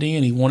Xfinity,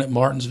 and he won at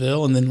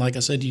Martinsville. And then, like I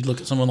said, you look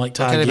at someone like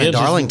Ty Gibbs. At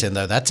Darlington,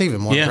 though. That's even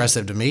more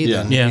impressive to me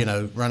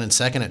than, running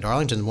second at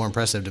Darlington is more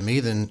impressive to me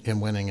than him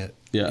winning at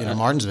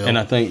Martinsville. And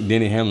I think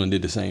Denny Hamlin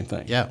did the same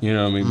thing. Yeah. You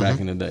know what I mean? Back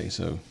in the day.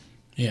 So.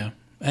 Yeah.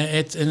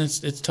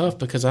 It's tough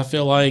because I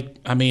feel like,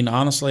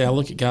 honestly, I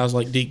look at guys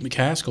like Deke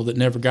McCaskill that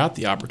never got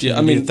the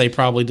opportunity that they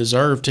probably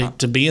deserve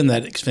to be in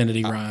that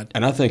Xfinity ride.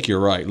 And I think you're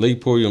right. Lee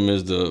Pulliam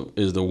is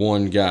the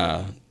one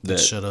guy that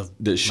should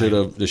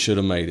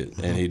have made it,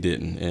 and he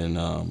didn't.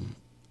 And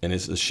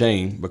it's a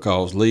shame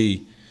because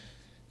Lee.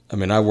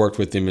 I worked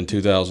with him in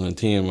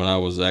 2010 when I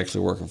was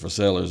actually working for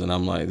Sellers, and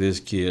I'm like, this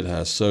kid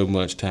has so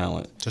much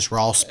talent, just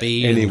raw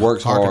speed, and he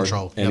works hard,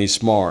 control. And he's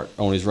smart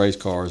on his race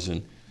cars,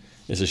 and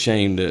it's a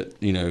shame that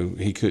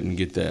he couldn't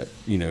get that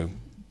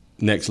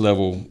next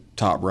level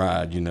top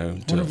ride. I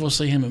wonder if we'll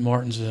see him at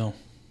Martinsville.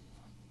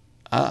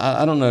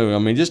 I don't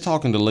know. Just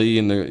talking to Lee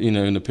in the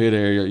in the pit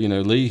area,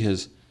 Lee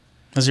has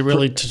he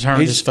really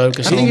turned his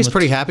focus? I think he's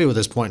pretty happy with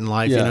his point in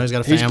life. Yeah. He's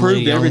got a family. He's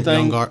proved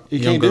everything. He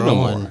can't do no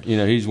more. And,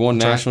 he's won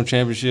national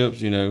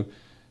championships.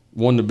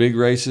 Won the big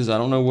races. I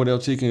don't know what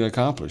else he can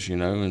accomplish.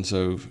 And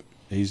so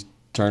he's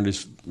turned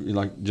his,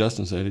 like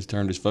Justin said, he's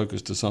turned his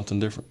focus to something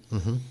different.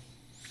 Mm-hmm.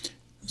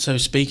 So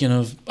speaking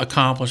of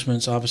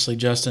accomplishments, obviously,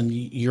 Justin,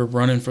 you're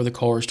running for the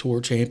Cars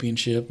Tour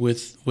Championship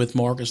with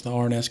Marcus, the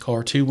RNS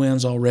car, 2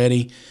 wins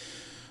already.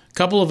 A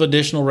couple of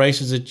additional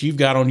races that you've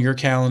got on your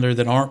calendar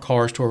that aren't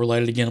Cars Tour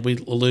related. Again, we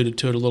alluded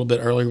to it a little bit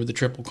earlier with the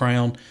Triple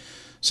Crown,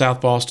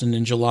 South Boston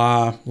in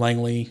July,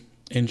 Langley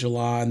in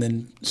July, and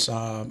then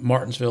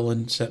Martinsville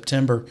in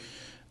September.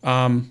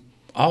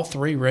 All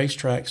 3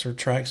 racetracks are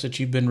tracks that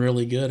you've been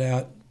really good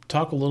at.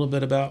 Talk a little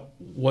bit about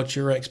what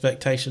your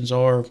expectations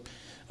are.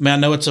 I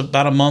know it's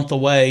about a month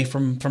away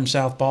from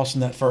South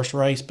Boston, that first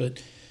race,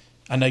 but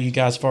I know you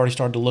guys have already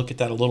started to look at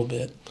that a little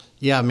bit.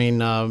 Yeah,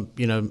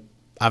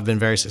 I've been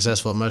very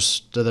successful at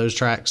most of those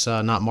tracks,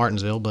 not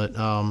Martinsville, but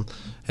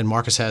and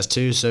Marcus has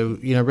too. So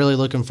really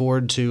looking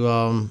forward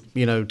to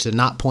to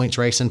not points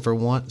racing for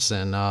once,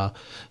 and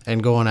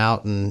going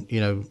out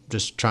and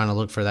just trying to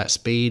look for that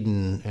speed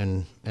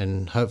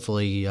and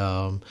hopefully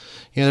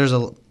there's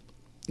a.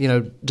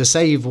 To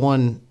say you've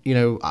won,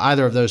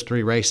 either of those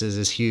 3 races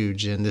is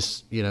huge in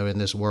this, in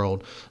this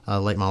world,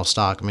 late model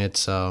stock.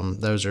 It's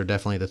those are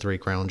definitely the 3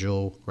 crown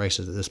jewel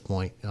races at this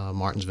point.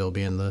 Martinsville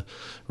being the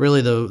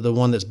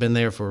one that's been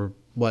there for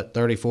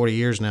 30, 40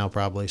 years now,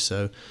 probably.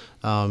 So,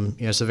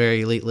 it's a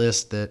very elite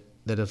list that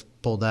have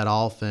pulled that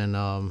off, and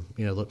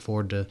look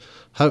forward to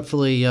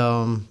hopefully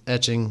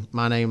etching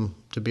my name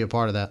to be a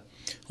part of that.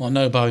 Well, I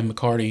know Bobby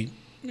McCarty.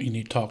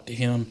 You talk to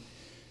him.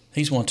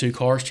 He's won 2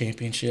 Cars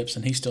championships,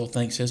 and he still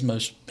thinks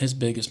his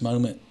biggest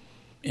moment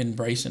in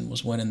racing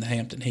was winning the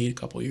Hampton Heat a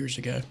couple of years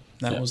ago.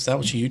 That was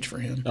huge for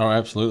him. Oh,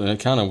 absolutely. And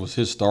it kind of was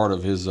his start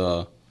of his,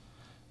 the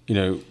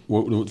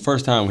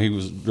first time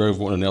he drove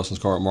one of Nelson's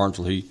car at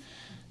Martinsville,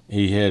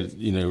 he had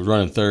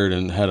running third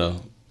and had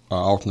a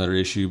alternator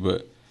issue,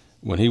 but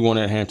when he won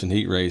that Hampton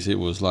Heat race, it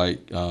was like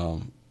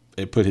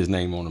it put his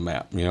name on the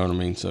map. You know what I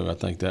mean? So I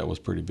think that was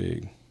pretty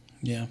big.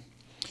 Yeah.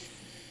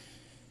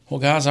 Well,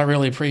 guys, I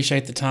really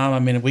appreciate the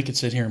time. We could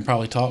sit here and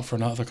probably talk for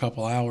another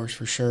couple hours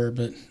for sure,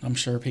 but I'm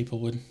sure people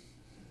would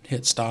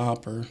hit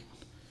stop or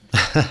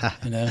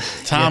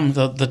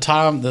The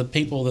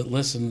people that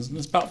listen,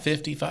 it's about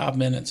 55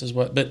 minutes is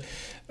what. But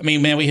I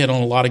mean, man, we hit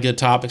on a lot of good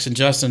topics. And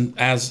Justin,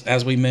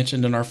 as we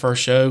mentioned in our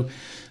first show,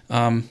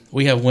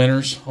 we have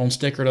winners on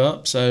Stickered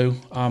Up. So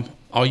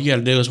all you got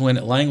to do is win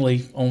at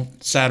Langley on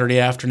Saturday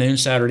afternoon,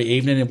 Saturday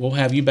evening, and we'll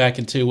have you back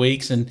in 2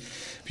 weeks. And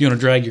if you want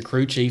to drag your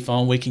crew chief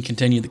on, we can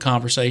continue the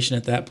conversation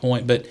at that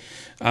point. But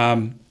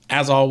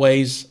as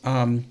always,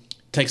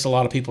 takes a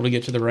lot of people to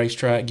get to the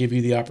racetrack, give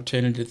you the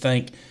opportunity to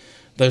thank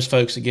those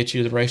folks that get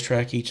you to the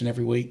racetrack each and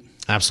every week.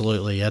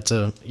 Absolutely.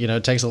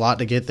 It takes a lot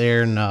to get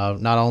there. And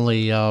not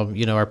only,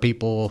 our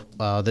people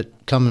that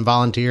come and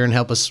volunteer and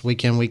help us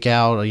week in, week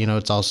out,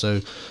 it's also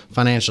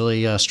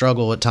financially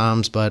struggle at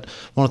times. But I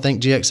want to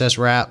thank GXS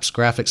Wraps,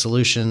 Graphic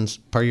Solutions,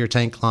 Per Your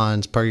Tank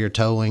Lines, Per Your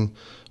Towing,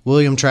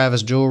 William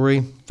Travis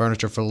Jewelry,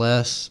 Furniture for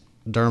Less,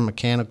 Durham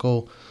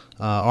Mechanical,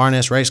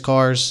 RNS Race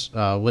Cars.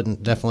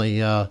 Wouldn't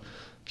definitely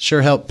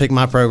sure help pick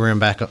my program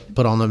back up,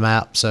 put on the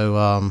map.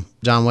 So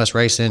John West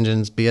Race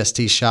Engines,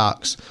 BST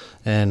Shocks,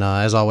 and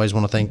as always,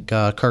 want to thank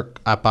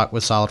Kirk Ipach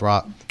with Solid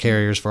Rock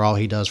Carriers for all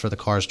he does for the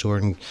Cars Tour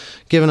and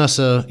giving us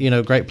a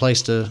great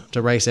place to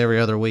race every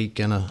other week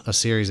and a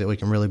series that we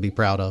can really be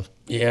proud of.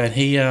 Yeah, and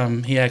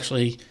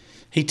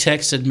he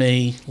texted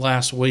me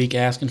last week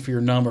asking for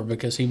your number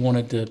because he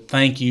wanted to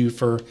thank you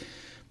for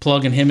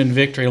plugging him in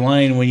victory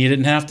lane when you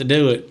didn't have to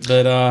do it.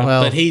 But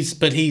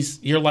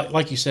you're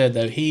like you said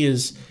though, he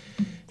is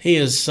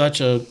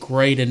such a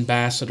great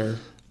ambassador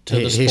to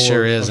the sport. He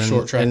sure is, of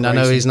short track and racing.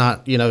 I know he's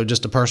not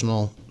just a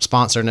personal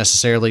sponsor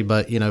necessarily,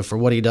 but for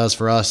what he does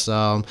for us,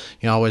 I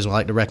always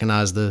like to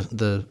recognize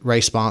the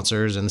race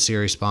sponsors and the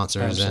series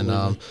sponsors.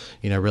 Absolutely.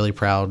 And really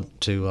proud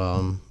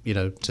to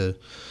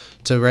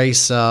to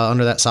race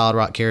under that Solid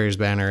Rock Carriers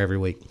banner every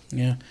week.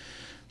 Yeah,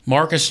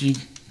 Marcus,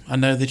 I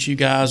know that you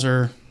guys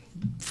are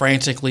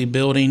frantically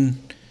building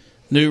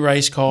new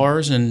race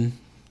cars and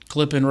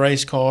clipping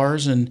race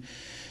cars, and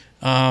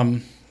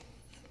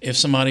if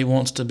somebody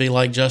wants to be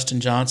like Justin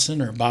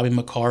Johnson or Bobby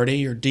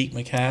McCarty or Deke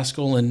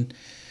McCaskill and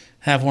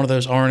have one of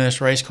those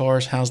RNS race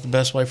cars, how's the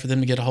best way for them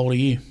to get a hold of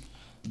you?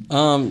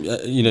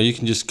 You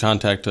can just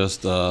contact us,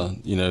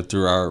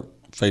 through our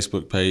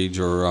Facebook page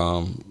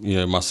or,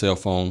 my cell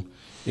phone,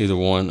 either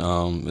one.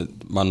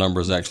 My number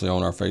is actually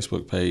on our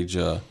Facebook page.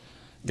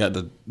 Got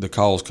the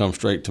calls come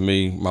straight to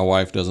me. My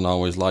wife doesn't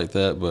always like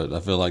that, but I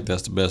feel like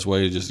that's the best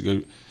way to just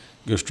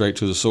go straight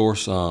to the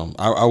source.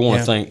 I want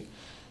to thank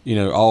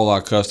all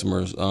our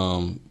customers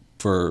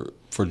for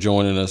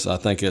joining us. I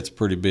think it's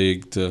pretty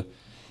big to,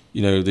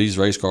 these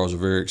race cars are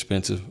very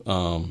expensive,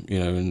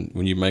 and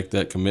when you make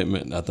that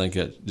commitment, I think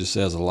it just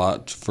says a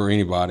lot for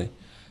anybody.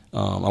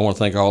 I want to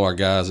thank all our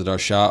guys at our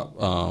shop.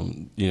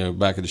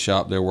 Back at the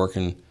shop, they're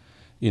working,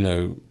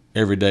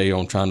 every day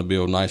on trying to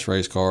build nice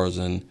race cars,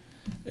 and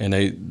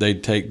they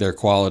take their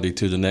quality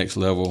to the next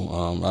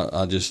level.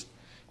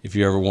 If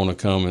you ever want to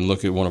come and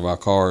look at one of our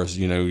cars,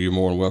 you're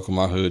more than welcome.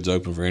 Our hood's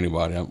open for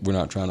anybody. We're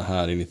not trying to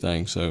hide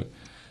anything. So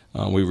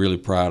we really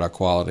pride our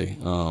quality.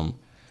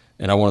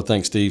 And I want to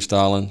thank Steve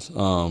Stallings.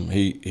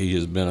 He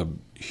has been a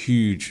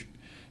huge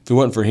 – if it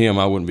wasn't for him,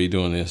 I wouldn't be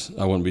doing this.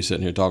 I wouldn't be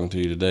sitting here talking to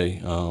you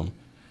today.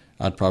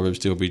 I'd probably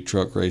still be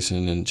truck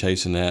racing and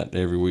chasing that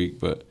every week.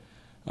 But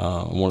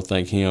I want to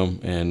thank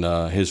him and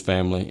his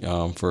family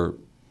for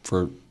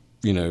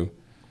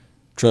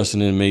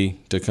trusting in me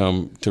to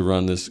come to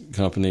run this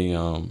company.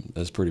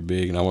 That's pretty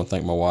big. And I want to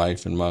thank my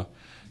wife and my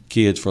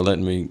kids for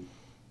letting me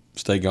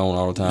stay going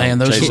all the time. Man,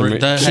 those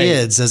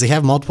kids. Does he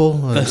have multiple?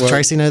 Does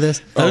Tracy know this?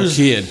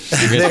 Kid.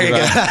 There you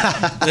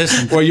go.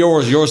 Listen, well,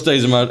 yours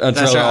stays in my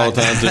trailer all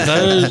the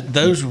time too.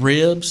 Those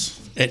ribs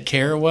at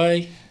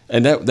Caraway.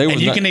 And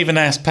you can even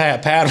ask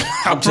Pat.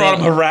 I brought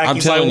him a rack.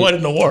 He's like, what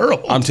in the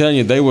world? I'm telling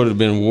you, they would have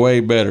been way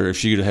better if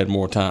she'd have had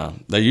more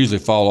time. They usually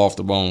fall off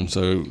the bone,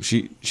 so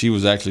she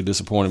was actually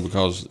disappointed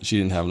because she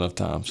didn't have enough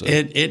time. So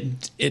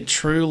it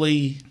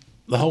truly,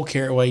 the whole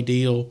Caraway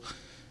deal,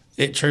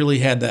 it truly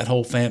had that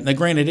whole family. Now,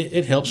 granted,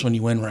 it helps when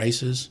you win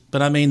races,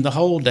 but I mean, the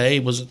whole day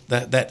was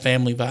that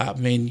family vibe. I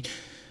mean,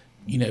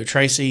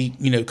 Tracy,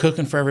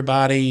 cooking for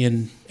everybody.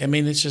 And I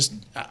mean, it's just,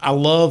 I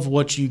love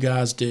what you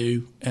guys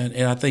do. And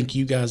I think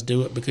you guys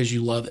do it because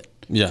you love it.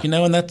 Yeah.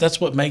 And that's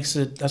what makes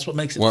it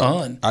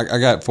fun. I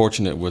got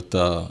fortunate with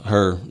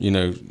her,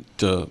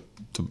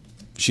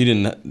 she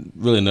didn't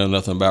really know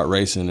nothing about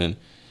racing, and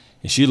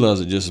she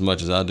loves it just as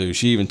much as I do.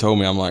 She even told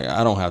me, I'm like,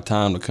 I don't have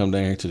time to come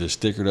down here to the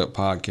Stickered Up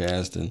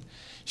podcast. And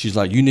she's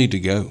like, you need to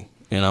go.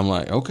 And I'm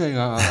like, okay,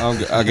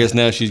 I guess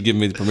now she's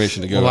giving me the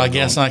permission to go. Well, I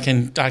guess I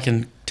can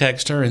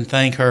text her and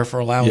thank her for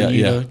allowing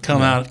you to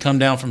come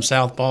down from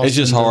South Boston. It's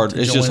just hard.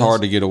 It's just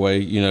hard to get away.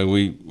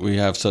 We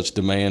have such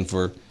demand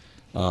for.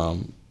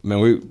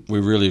 We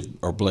really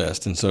are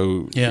blessed, and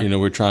so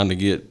we're trying to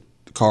get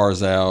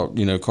cars out.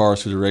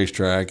 Cars through the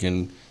racetrack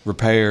and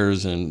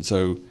repairs, and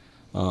so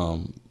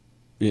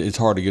it's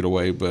hard to get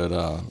away. But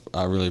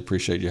I really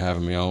appreciate you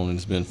having me on, and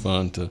it's been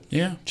fun to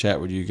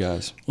chat with you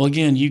guys. Well,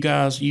 again, you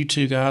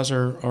two guys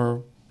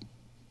are.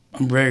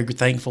 I'm very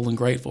thankful and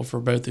grateful for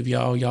both of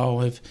y'all.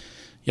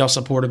 Y'all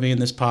supported me in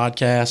this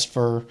podcast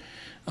for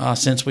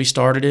since we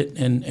started it,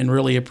 and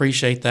really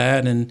appreciate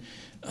that. And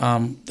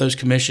those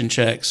commission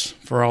checks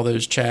for all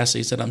those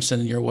chassis that I'm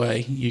sending your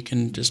way, you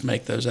can just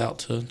make those out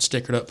to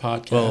Stickered Up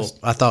Podcast. Well,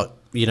 I thought,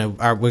 we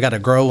got a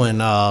growing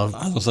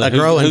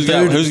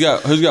who's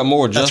got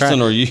more, Justin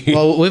right. or you?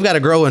 Well, we've got a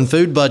growing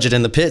food budget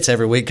in the pits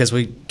every week because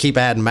we keep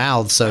adding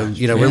mouths. So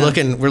we're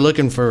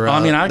looking for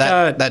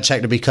that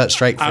check to be cut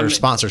straight for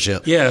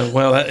sponsorship. Yeah,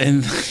 well,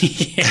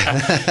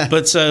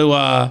 but so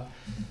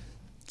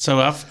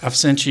I've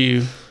sent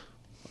you.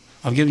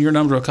 I've given your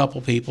number to a couple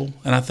people,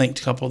 and I think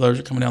a couple of those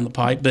are coming down the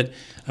pipe. But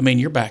I mean,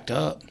 you're backed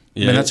up.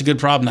 Yeah, I mean, that's a good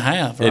problem to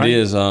have, right? It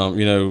is.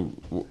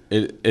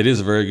 It is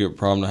a very good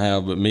problem to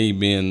have. But me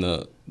being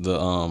the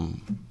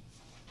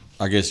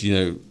I guess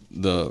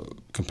the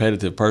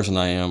competitive person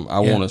I am,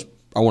 I want to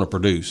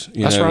produce.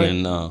 That's right.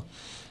 And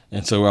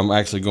so I'm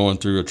actually going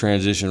through a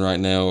transition right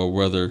now of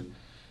whether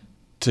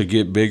to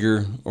get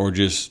bigger or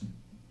just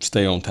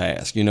stay on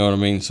task. You know what I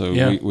mean? So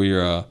we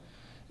are.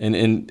 And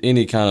in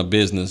any kind of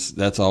business,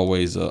 that's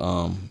always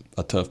a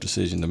tough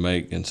decision to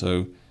make. And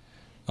so,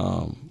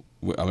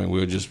 we'll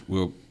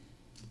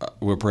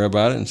pray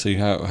about it and see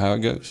how it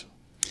goes.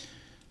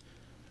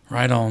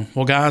 Right on.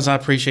 Well, guys, I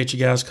appreciate you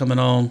guys coming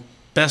on.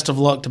 Best of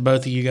luck to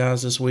both of you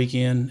guys this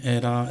weekend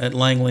at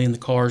Langley in the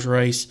Cars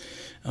race.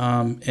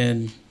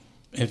 And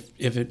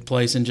if it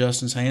plays in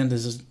Justin's hand,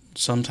 as it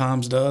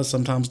sometimes does,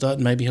 sometimes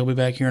doesn't, maybe he'll be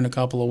back here in a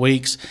couple of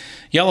weeks.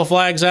 Yellow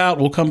flag's out.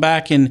 We'll come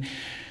back and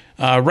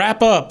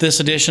wrap up this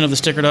edition of the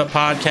Stickered Up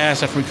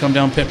Podcast after we come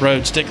down pit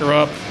road. Sticker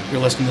up. You're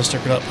listening to the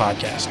Stickered Up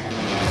Podcast.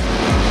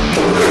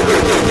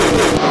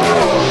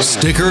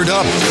 Stickered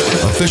Up,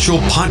 official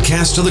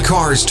podcast of the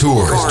Cars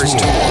Tour.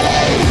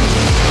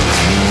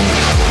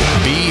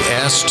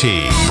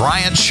 BST,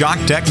 Bryant Shock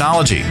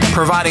Technology,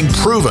 providing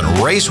proven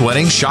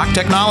race-winning shock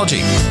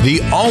technology.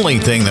 The only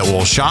thing that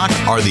will shock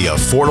are the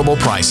affordable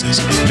prices.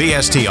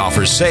 BST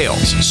offers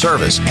sales,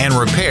 service, and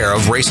repair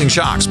of racing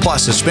shocks,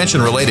 plus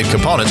suspension-related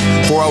components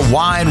for a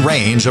wide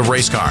range of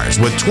race cars.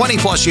 With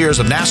 20-plus years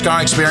of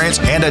NASCAR experience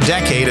and a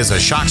decade as a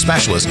shock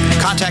specialist,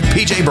 contact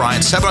PJ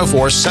Bryant,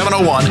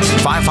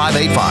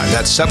 704-701-5585.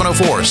 That's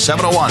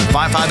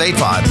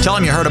 704-701-5585. Tell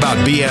him you heard about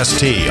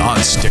BST on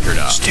Stickered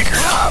Up.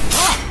 Stickered Up.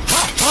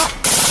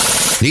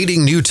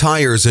 Needing new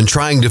tires and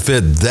trying to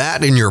fit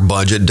that in your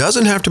budget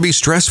doesn't have to be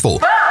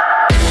stressful.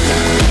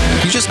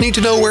 You just need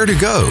to know where to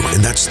go,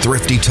 and that's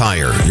Thrifty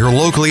Tire, your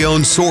locally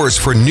owned source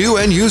for new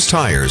and used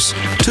tires.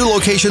 2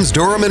 locations,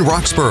 Durham and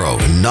Roxborough,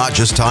 and not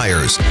just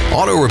tires.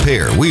 Auto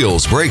repair,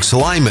 wheels, brakes,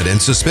 alignment,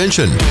 and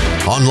suspension.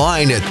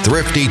 Online at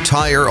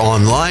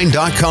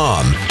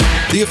thriftytireonline.com.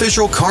 The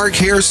official car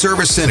care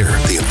service center,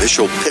 the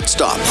official pit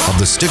stop of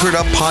the Stickered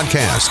Up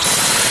Podcast.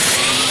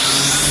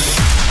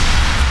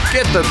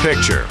 Get the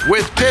picture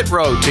with Pit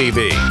Road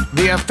TV,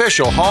 the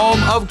official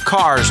home of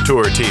Cars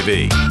Tour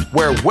TV,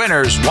 where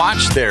winners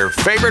watch their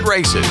favorite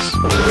races.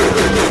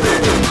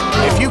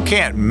 If you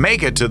can't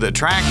make it to the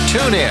track,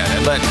 tune in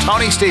and let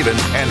Tony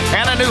Stevens and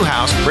Hannah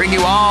Newhouse bring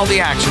you all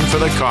the action for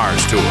the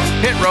Cars Tour.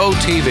 Pit Road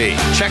TV.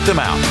 Check them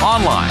out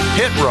online,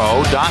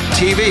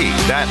 pitrow.tv.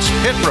 That's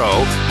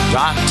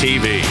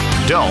pitrow.tv.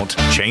 Don't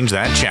change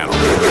that channel.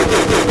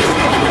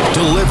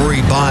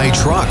 Delivery by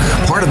truck,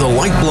 part of the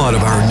lifeblood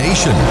of our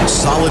nation.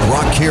 Solid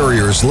Rock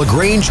Carriers,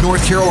 LaGrange,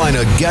 North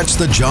Carolina gets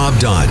the job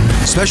done,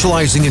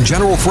 specializing in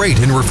general freight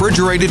and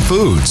refrigerated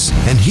foods.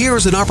 And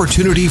here's an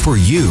opportunity for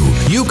you.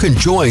 You can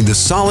join the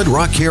Solid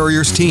Rock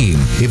Carriers team.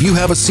 If you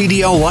have a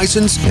CDL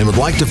license and would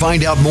like to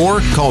find out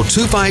more, call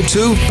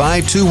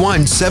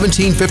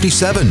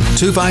 252-521-1757,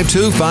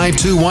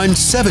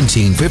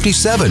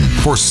 252-521-1757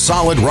 for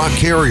Solid Rock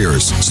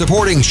Carriers,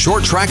 supporting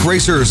short track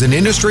racers and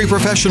industry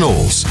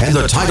professionals, and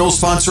the title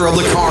sponsor of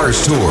the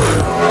Cars Tour.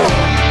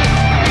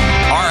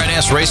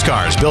 RNS Race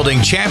Cars,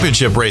 building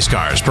championship race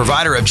cars,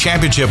 provider of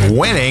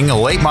championship-winning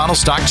late model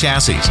stock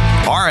chassis.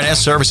 RNS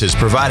Services,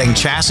 providing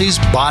chassis,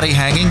 body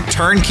hanging,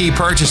 turnkey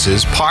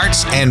purchases,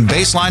 parts, and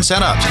baseline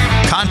setups.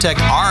 Contact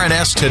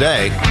RNS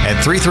today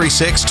at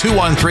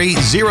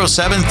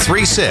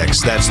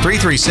 336-213-0736. That's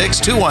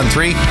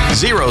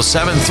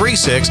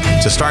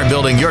 336-213-0736 to start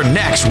building your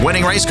next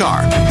winning race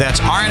car. That's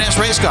RNS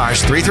Race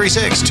Cars,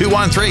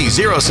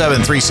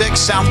 336-213-0736,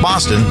 South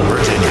Boston,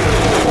 Virginia.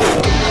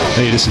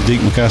 Hey, this is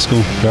Deke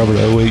McCaskill, driver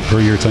to 08 Per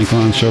Year Tank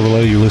Line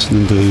Chevrolet. You're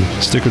listening to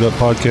Stickered Up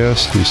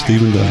Podcast with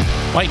Stephen Dunn.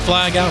 White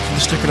flag out for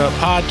the Stickered Up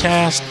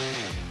Podcast.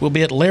 We'll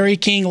be at Larry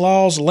King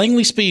Law's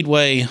Langley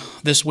Speedway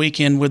this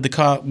weekend with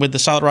the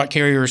Solid Rock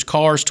Carriers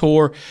Cars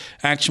Tour.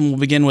 Action will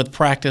begin with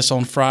practice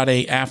on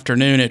Friday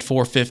afternoon at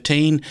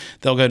 4:15.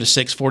 They'll go to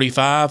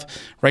 6:45.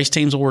 Race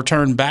teams will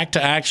return back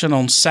to action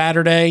on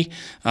Saturday.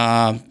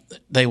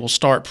 They will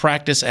start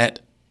practice at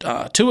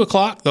 2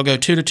 o'clock. They'll go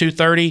 2 to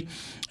 2:30.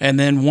 And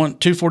then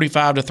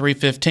 2:45 to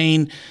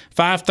 3:15,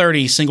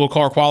 5:30 single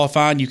car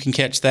qualifying. You can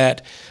catch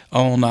that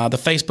on the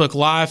Facebook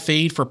Live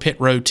feed for Pit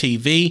Road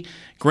TV.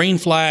 Green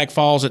flag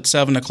falls at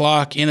 7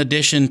 o'clock. In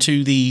addition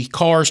to the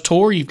Cars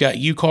Tour, you've got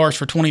U-Cars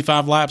for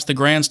 25 laps, the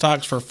Grand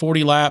Stocks for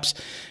 40 laps,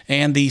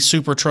 and the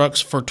Super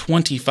Trucks for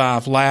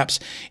 25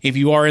 laps. If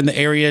you are in the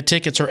area,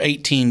 tickets are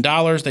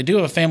 $18. They do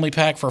have a family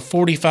pack for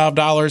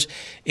 $45.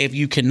 If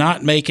you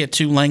cannot make it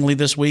to Langley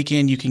this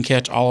weekend, you can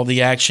catch all of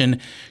the action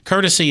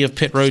courtesy of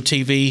Pit Road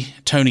TV,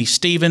 Tony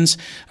Stevens.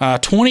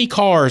 20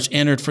 cars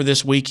entered for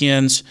this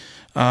weekend's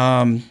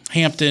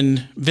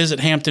Hampton,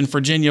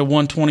 Virginia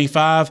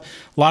 125.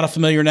 A lot of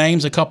familiar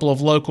names, a couple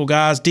of local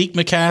guys: Deke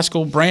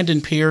McCaskill, Brandon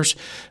Pierce,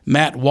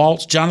 Matt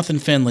Waltz, Jonathan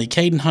Finley,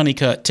 Caden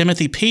Honeycutt.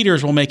 Timothy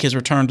Peters will make his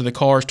return to the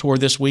Cars Tour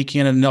this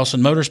weekend in a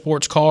Nelson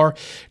Motorsports car.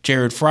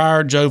 Jared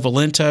Fryer, Joe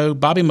Valento,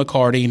 Bobby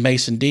McCarty,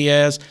 Mason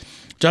Diaz,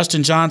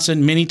 Justin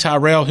Johnson, Minnie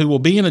Tyrell, who will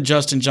be in a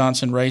Justin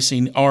Johnson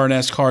Racing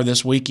RNS car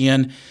this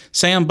weekend.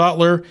 Sam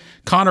Butler,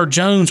 Connor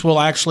Jones will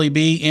actually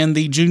be in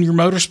the Junior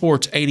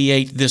Motorsports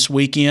 88 this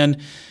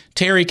weekend.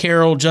 Terry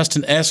Carroll,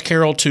 Justin S.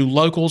 Carroll, 2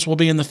 locals, will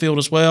be in the field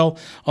as well,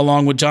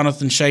 along with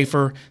Jonathan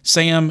Schaefer,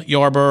 Sam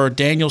Yarborough,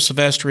 Daniel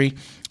Silvestri,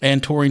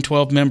 and Touring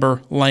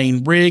 12-member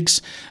Lane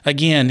Riggs.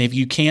 Again, if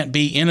you can't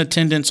be in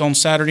attendance on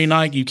Saturday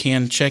night, you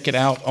can check it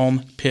out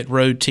on Pit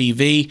Road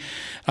TV.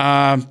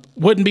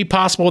 Wouldn't be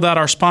possible without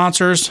our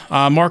sponsors: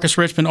 Marcus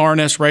Richmond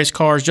RNS Race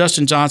Cars,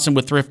 Justin Johnson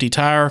with Thrifty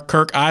Tire,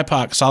 Kirk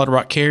Ipock, Solid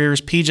Rock Carriers,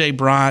 PJ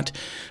Bryant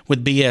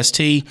with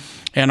BST,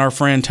 and our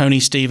friend Tony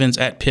Stevens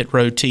at Pit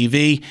Road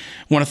TV. I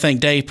want to thank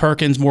Dave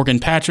Perkins, Morgan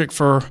Patrick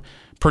for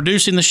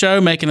producing the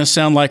show, making us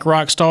sound like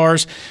rock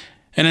stars.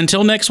 And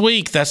until next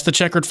week, that's the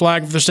checkered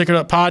flag of the Stickered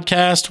Up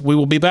Podcast. We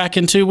will be back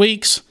in 2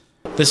 weeks.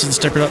 This is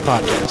the Stickered Up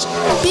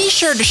Podcast. Be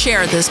sure to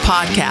share this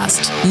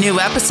podcast. New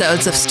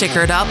episodes of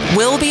Stickered Up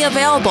will be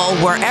available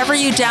wherever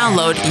you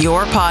download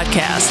your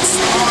podcasts.